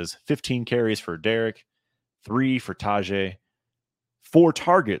targets, it was 15 carries for Derrick, 3 for Tajay, 4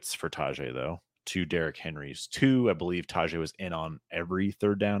 targets for Tajay, though, to Derrick Henry's 2. I believe Tajay was in on every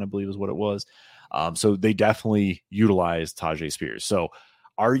third down, I believe is what it was. So they definitely utilized Tajay Spears. So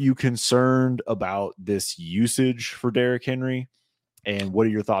are you concerned about this usage for Derrick Henry? And what are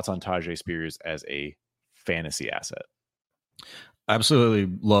your thoughts on Tajay Spears as a fantasy asset?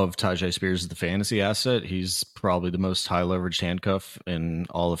 Absolutely love Tajay Spears as the fantasy asset. He's probably the most high leveraged handcuff in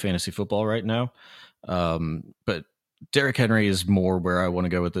all of fantasy football right now. But Derrick Henry is more where I want to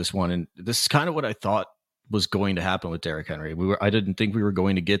go with this one. And this is kind of what I thought was going to happen with Derrick Henry. I didn't think we were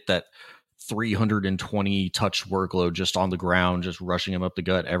going to get that 320 touch workload just on the ground, just rushing him up the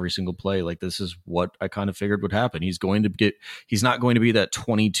gut every single play. Like, this is what I kind of figured would happen. He's not going to be that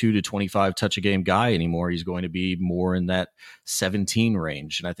 22 to 25 touch a game guy anymore. He's going to be more in that 17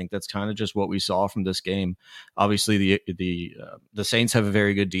 range. And I think that's kind of just what we saw from this game. Obviously the Saints have a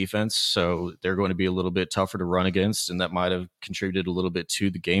very good defense, so they're going to be a little bit tougher to run against. And that might've contributed a little bit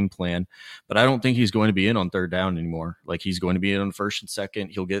to the game plan, but I don't think he's going to be in on third down anymore. Like, he's going to be in on first and second.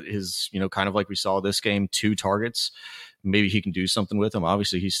 He'll get his, kind of like we saw this game, 2 targets. Maybe he can do something with them.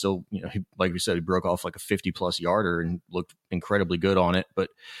 Obviously, he's still, like we said, he broke off like a 50+ yarder and looked incredibly good on it. But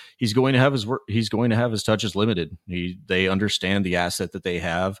he's going to have his touches limited. They understand the asset that they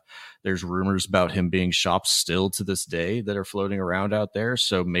have. There's rumors about him being shopped still to this day that are floating around out there.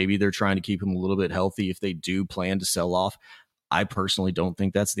 So maybe they're trying to keep him a little bit healthy if they do plan to sell off. I personally don't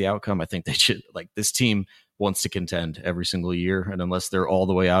think that's the outcome. I think they should, this team wants to contend every single year. And unless they're all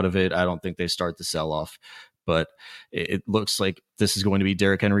the way out of it, I don't think they start the sell off. But it looks like this is going to be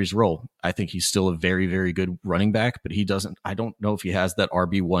Derrick Henry's role. I think he's still a very, very good running back, but I don't know if he has that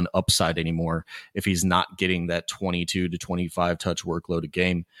RB1 upside anymore if he's not getting that 22 to 25 touch workload a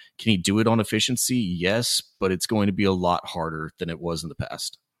game. Can he do it on efficiency? Yes, but it's going to be a lot harder than it was in the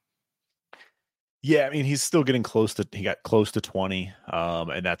past. Yeah, I mean, he's still getting he got close to 20.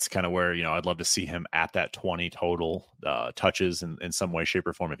 And that's kind of where, I'd love to see him at that 20 total touches in some way, shape,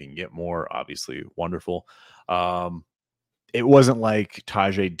 or form. If he can get more, obviously wonderful. It wasn't like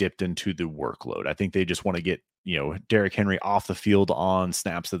Tajay dipped into the workload. I think they just want to get, Derrick Henry off the field on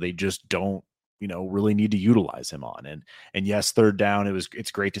snaps that they just don't, really need to utilize him on. And yes, third down,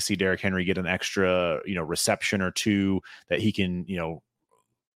 it's great to see Derrick Henry get an extra, reception or 2 that he can,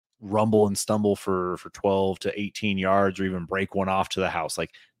 rumble and stumble for 12 to 18 yards or even break one off to the house. Like,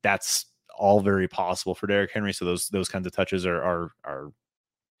 that's all very possible for Derrick Henry. So those kinds of touches are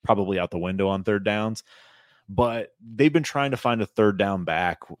probably out the window on third downs, but they've been trying to find a third down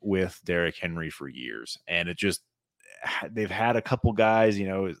back with Derrick Henry for years. And they've had a couple guys,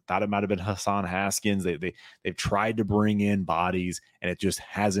 thought it might've been Hassan Haskins. They've tried to bring in bodies and it just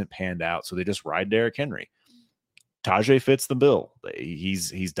hasn't panned out. So they just ride Derrick Henry. Tajay fits the bill.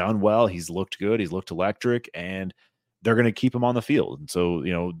 He's done well. He's looked good. He's looked electric, and they're going to keep him on the field. And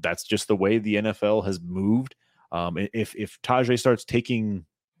so, that's just the way the NFL has moved. If Tajay starts taking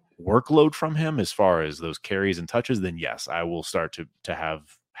workload from him as far as those carries and touches, then yes, I will start to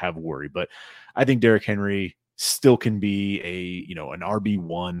have worry. But I think Derrick Henry still can be an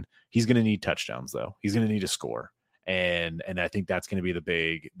RB1. He's going to need touchdowns, though. He's going to need to score. And I think that's going to be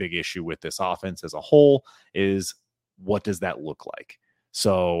the big issue with this offense as a whole is, what does that look like?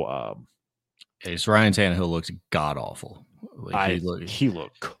 So Ryan Tannehill looked god awful. He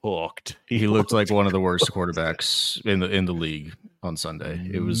looked cooked. He looked like one of the worst quarterbacks in the league on Sunday.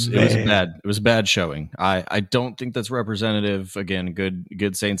 It was bad. It was a bad showing. I don't think that's representative. Again,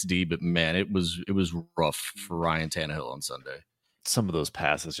 good Saints D, but man, it was rough for Ryan Tannehill on Sunday. Some of those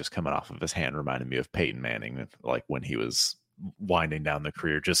passes just coming off of his hand reminded me of Peyton Manning, like when he was winding down the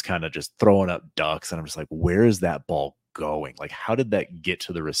career, just kind of just throwing up ducks. And I'm just like, where is that ball going? Like, how did that get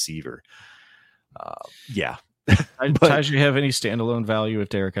to the receiver? Yeah. Does you have any standalone value if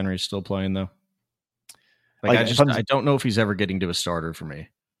Derrick Henry is still playing, though? I don't know if he's ever getting to a starter for me.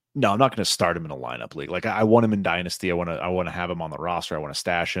 No, I'm not going to start him in a lineup league. Like, I want him in Dynasty. I want to have him on the roster. I want to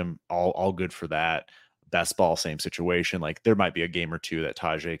stash him. All good for that. Best ball, same situation. Like, there might be a game or two that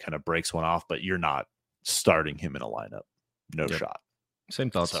Tajay kind of breaks one off, but you're not starting him in a lineup. No shot.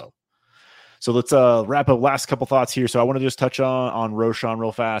 Same thoughts. So let's wrap up last couple thoughts here. So I want to just touch on Roschon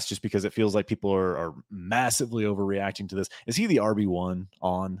real fast, just because it feels like people are massively overreacting to this. Is he the RB1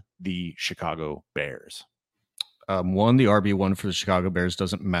 on the Chicago Bears? One, the RB1 for the Chicago Bears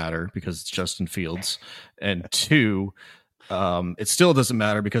doesn't matter because it's Justin Fields. And two, it still doesn't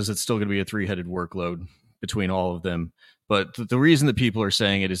matter because it's still going to be a three-headed workload between all of them. But the reason that people are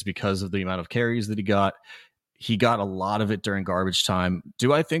saying it is because of the amount of carries that he got. He got a lot of it during garbage time.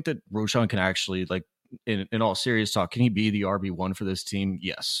 Do I think that Roschon can actually, like, in all serious talk, can he be the RB1 for this team?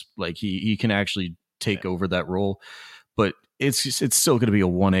 Yes. Like, he can actually take over that role. But it's still going to be a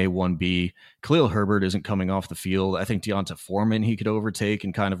 1A, 1B. Khalil Herbert isn't coming off the field. I think Deonta Foreman he could overtake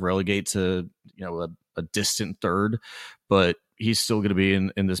and kind of relegate to, you know, a distant third, but he's still going to be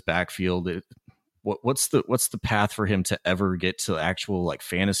in this backfield. What's the path for him to ever get to actual like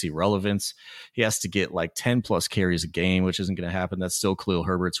fantasy relevance? He has to get like 10 plus carries a game, which isn't going to happen. That's still Khalil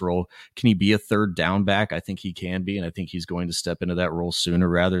Herbert's role. Can he be a third down back? I think he can be, and I think he's going to step into that role sooner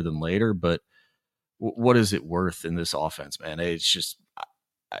rather than later. But what is it worth in this offense, man? It's just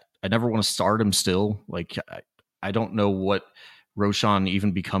I never want to start him still. Like I don't know what Roschon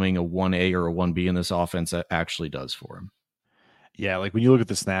even becoming a 1A or a 1B in this offense actually does for him. Yeah, like when you look at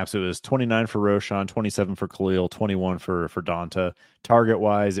the snaps, it was 29 for Roschon, 27 for Khalil, 21 for Donta.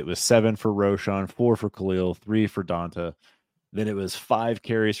 Target-wise, it was 7 for Roschon, 4 for Khalil, 3 for Donta. Then it was 5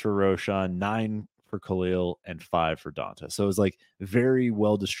 carries for Roschon, 9 for Khalil, and 5 for Donta. So it was like very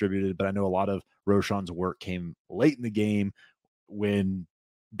well distributed, but I know a lot of Roschon's work came late in the game when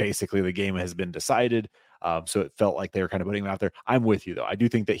basically the game has been decided. So it felt like they were kind of putting him out there. I'm with you, though. I do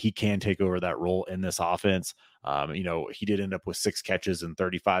think that he can take over that role in this offense. You know, he did end up with 6 catches and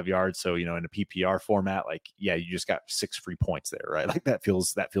 35 yards. So, you know, in a PPR format, like, yeah, you just got 6 free points there, right? Like that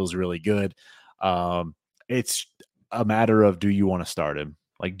feels really good. It's a matter of, do you want to start him?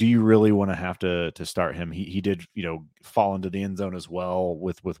 Like, do you really want to have to start him? He did, you know, fall into the end zone as well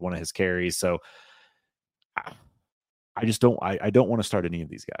with one of his carries. So I just don't want to start any of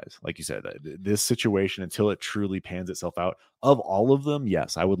these guys. Like you said, this situation, until it truly pans itself out, of all of them,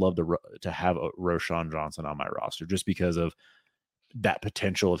 yes, I would love to have a Roschon Johnson on my roster just because of that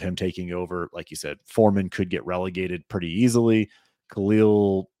potential of him taking over. Like you said, Foreman could get relegated pretty easily.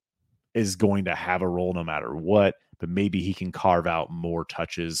 Khalil is going to have a role no matter what, but maybe he can carve out more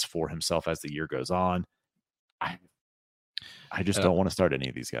touches for himself as the year goes on. I just don't want to start any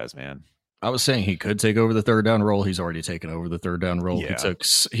of these guys, man. I was saying he could take over the third down role. He's already taken over the third down role. Yeah.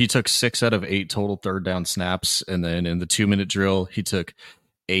 He took 6 out of 8 total third down snaps, and then in the 2-minute drill, he took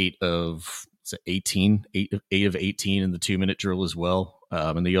 8 of 18 in the 2-minute drill as well.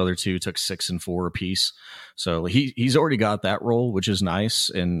 And the other 2 took 6 and 4 apiece. So he's already got that role, which is nice.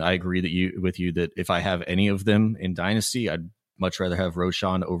 And I agree with you that if I have any of them in Dynasty, I'd much rather have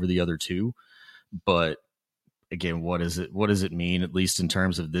Roschon over the other 2. But again, what does it mean, at least in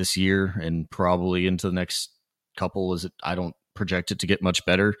terms of this year and probably into the next couple? I don't project it to get much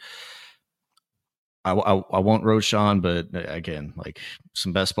better. I want Roschon, but again, like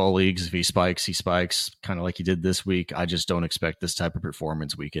some best ball leagues, if he spikes kind of like he did this week. I just don't expect this type of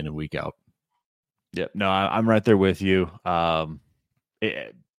performance week in and week out. Yep. No, I'm right there with you.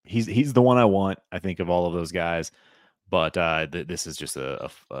 He's the one I want, I think, of all of those guys. But this is just a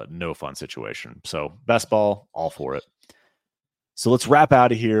no fun situation. So best ball, all for it. So let's wrap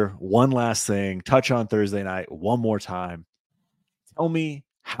out of here. One last thing. Touch on Thursday night one more time. Tell me,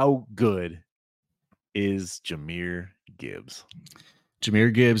 how good is Jahmyr Gibbs?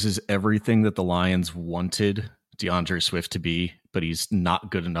 Jahmyr Gibbs is everything that the Lions wanted DeAndre Swift to be, but he's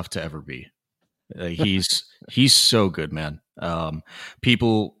not good enough to ever be. He's so good, man.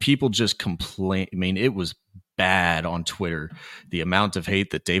 People just complain. I mean, it was bad on Twitter, the amount of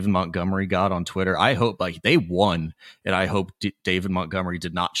hate that David Montgomery got on Twitter. I hope they won, and I hope David Montgomery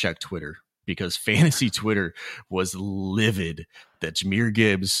did not check Twitter, because fantasy Twitter was livid that Jahmyr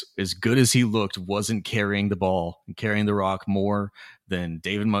Gibbs, as good as he looked, wasn't carrying the ball and carrying the rock more than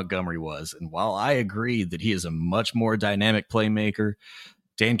David Montgomery was. And while I agree that he is a much more dynamic playmaker,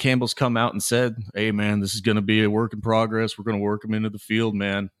 Dan Campbell's come out and said, "Hey, man, this is going to be a work in progress. We're going to work him into the field,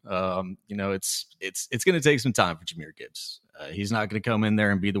 man." You know, it's going to take some time for Jahmyr Gibbs. He's not going to come in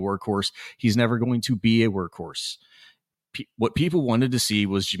there and be the workhorse. He's never going to be a workhorse. What people wanted to see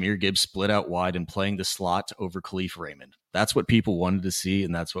was Jahmyr Gibbs split out wide and playing the slot over Khalif Raymond. That's what people wanted to see,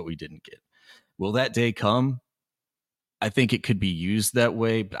 and that's what we didn't get. Will that day come? I think it could be used that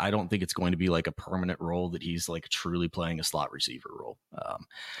way, but I don't think it's going to be like a permanent role that he's like truly playing a slot receiver role.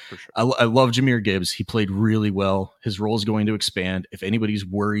 For sure. I love Jahmyr Gibbs. He played really well. His role is going to expand. If anybody's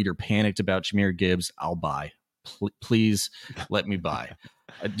worried or panicked about Jahmyr Gibbs, I'll buy. Please let me buy.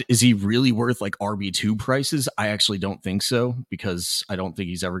 Is he really worth like RB2 prices? I actually don't think so, because I don't think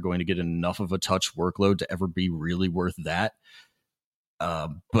he's ever going to get enough of a touch workload to ever be really worth that.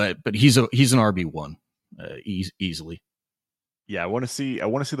 But he's an RB1. easily. Yeah, I want to see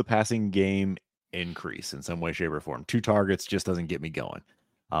the passing game increase in some way, shape, or form. 2 targets just doesn't get me going.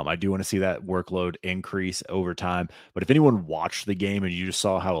 I do want to see that workload increase over time. But if anyone watched the game and you just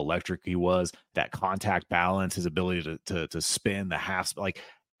saw how electric he was, that contact balance, his ability to spin the half, like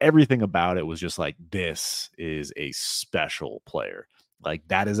everything about it was just like, this is a special player. Like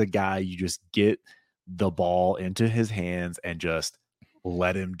that is a guy you just get the ball into his hands and just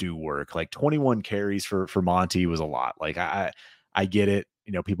let him do work. Like 21 carries for Monty was a lot. Like I get it.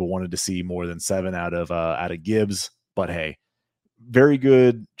 You know, people wanted to see more than 7 out of Gibbs, but hey, very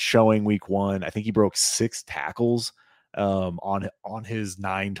good showing week 1. I think he broke 6 tackles on his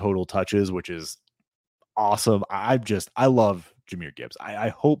 9 total touches, which is awesome. I love Jahmyr Gibbs. I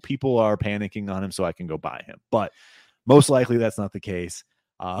hope people are panicking on him so I can go buy him, but most likely that's not the case.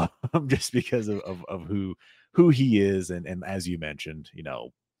 Just because of who he is, and as you mentioned, you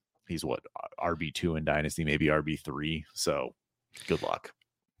know, he's what, RB2 in Dynasty, maybe RB3. So good luck.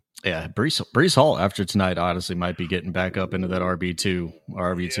 Yeah, Breece Hall after tonight honestly might be getting back up into that RB2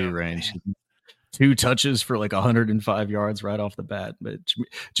 range. Man. 2 touches for like 105 yards right off the bat. But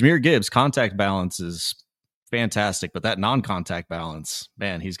Jahmyr Gibbs' contact balance is fantastic, but that non-contact balance,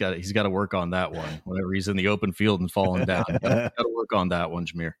 man, he's got to work on that one. Whenever he's in the open field and falling down, got to work on that one,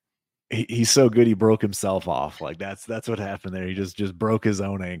 Jahmyr. He's so good he broke himself off. Like that's what happened there. He just broke his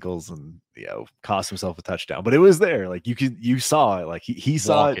own ankles and, you know, cost himself a touchdown. But it was there. Like you saw it. Like he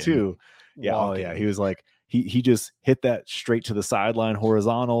saw it too. Yeah. Walking. Oh yeah. He was like he just hit that straight to the sideline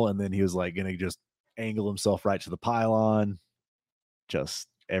horizontal, and then he was like gonna just angle himself right to the pylon. Just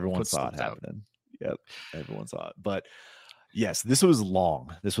everyone saw it happening. Yep, everyone saw it. But yes, this was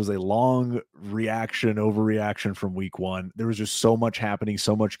long. This was a long overreaction from week 1. There was just so much happening,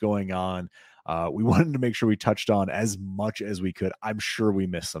 so much going on. We wanted to make sure we touched on as much as we could. I'm sure we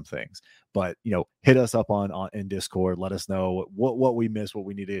missed some things, but you know, hit us up on in Discord. Let us know what we missed, what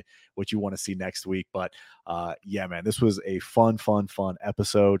we needed, what you want to see next week. But yeah, man, this was a fun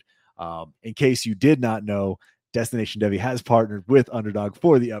episode. In case you did not know, Destination Devy has partnered with Underdog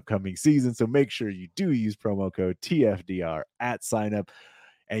for the upcoming season, so make sure you do use promo code TFDR at signup,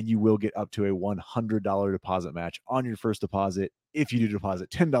 and you will get up to a $100 deposit match on your first deposit. If you do deposit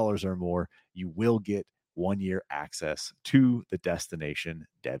 $10 or more, you will get 1-year access to the Destination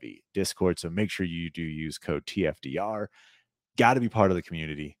Devy Discord, so make sure you do use code TFDR. Got to be part of the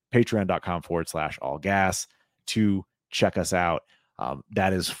community. Patreon.com/allgas to check us out.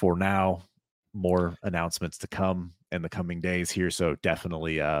 That is for now. More announcements to come in the coming days here, so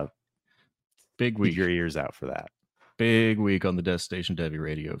definitely big week. Keep your ears out for that. Big week on the Destination Devy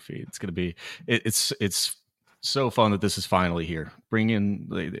radio feed. It's going to be it's so fun that this is finally here. Bring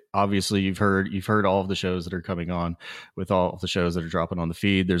in, obviously you've heard all of the shows that are coming on with all of the shows that are dropping on the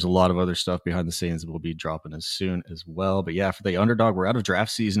feed. There's a lot of other stuff behind the scenes that will be dropping as soon as well. But yeah, for the Underdog, we're out of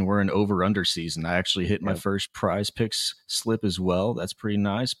draft season. We're in over-under season. I actually hit my first Prize Picks slip as well. That's pretty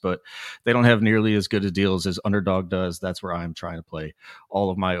nice, but they don't have nearly as good a deals as Underdog does. That's where I'm trying to play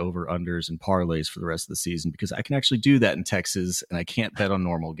all of my over-unders and parlays for the rest of the season, because I can actually do that in Texas, and I can't bet on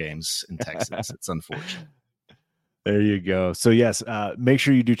normal games in Texas. It's unfortunate. There you go. So yes, make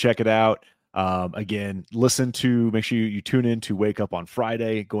sure you do check it out. Again, make sure you tune in to Wake Up on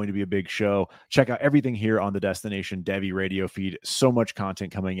Friday. Going to be a big show. Check out everything here on the Destination Devy radio feed. So much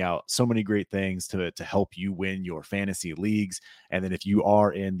content coming out. So many great things to help you win your fantasy leagues. And then if you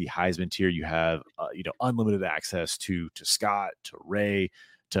are in the Heisman tier, you have unlimited access to Scott, to Ray,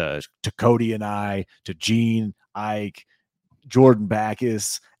 to Cody and I, to Gene, Ike, Jordan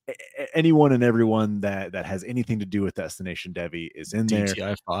Backus. Anyone and everyone that has anything to do with Destination Devy is in there.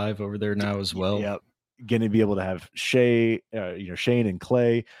 DTI 5 over there now as well. Yep. Going to be able to have Shane and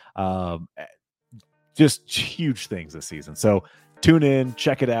Clay. Just huge things this season. So tune in,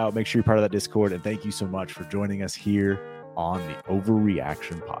 check it out. Make sure you're part of that Discord. And thank you so much for joining us here on the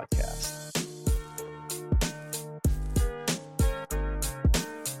Overreaction Podcast.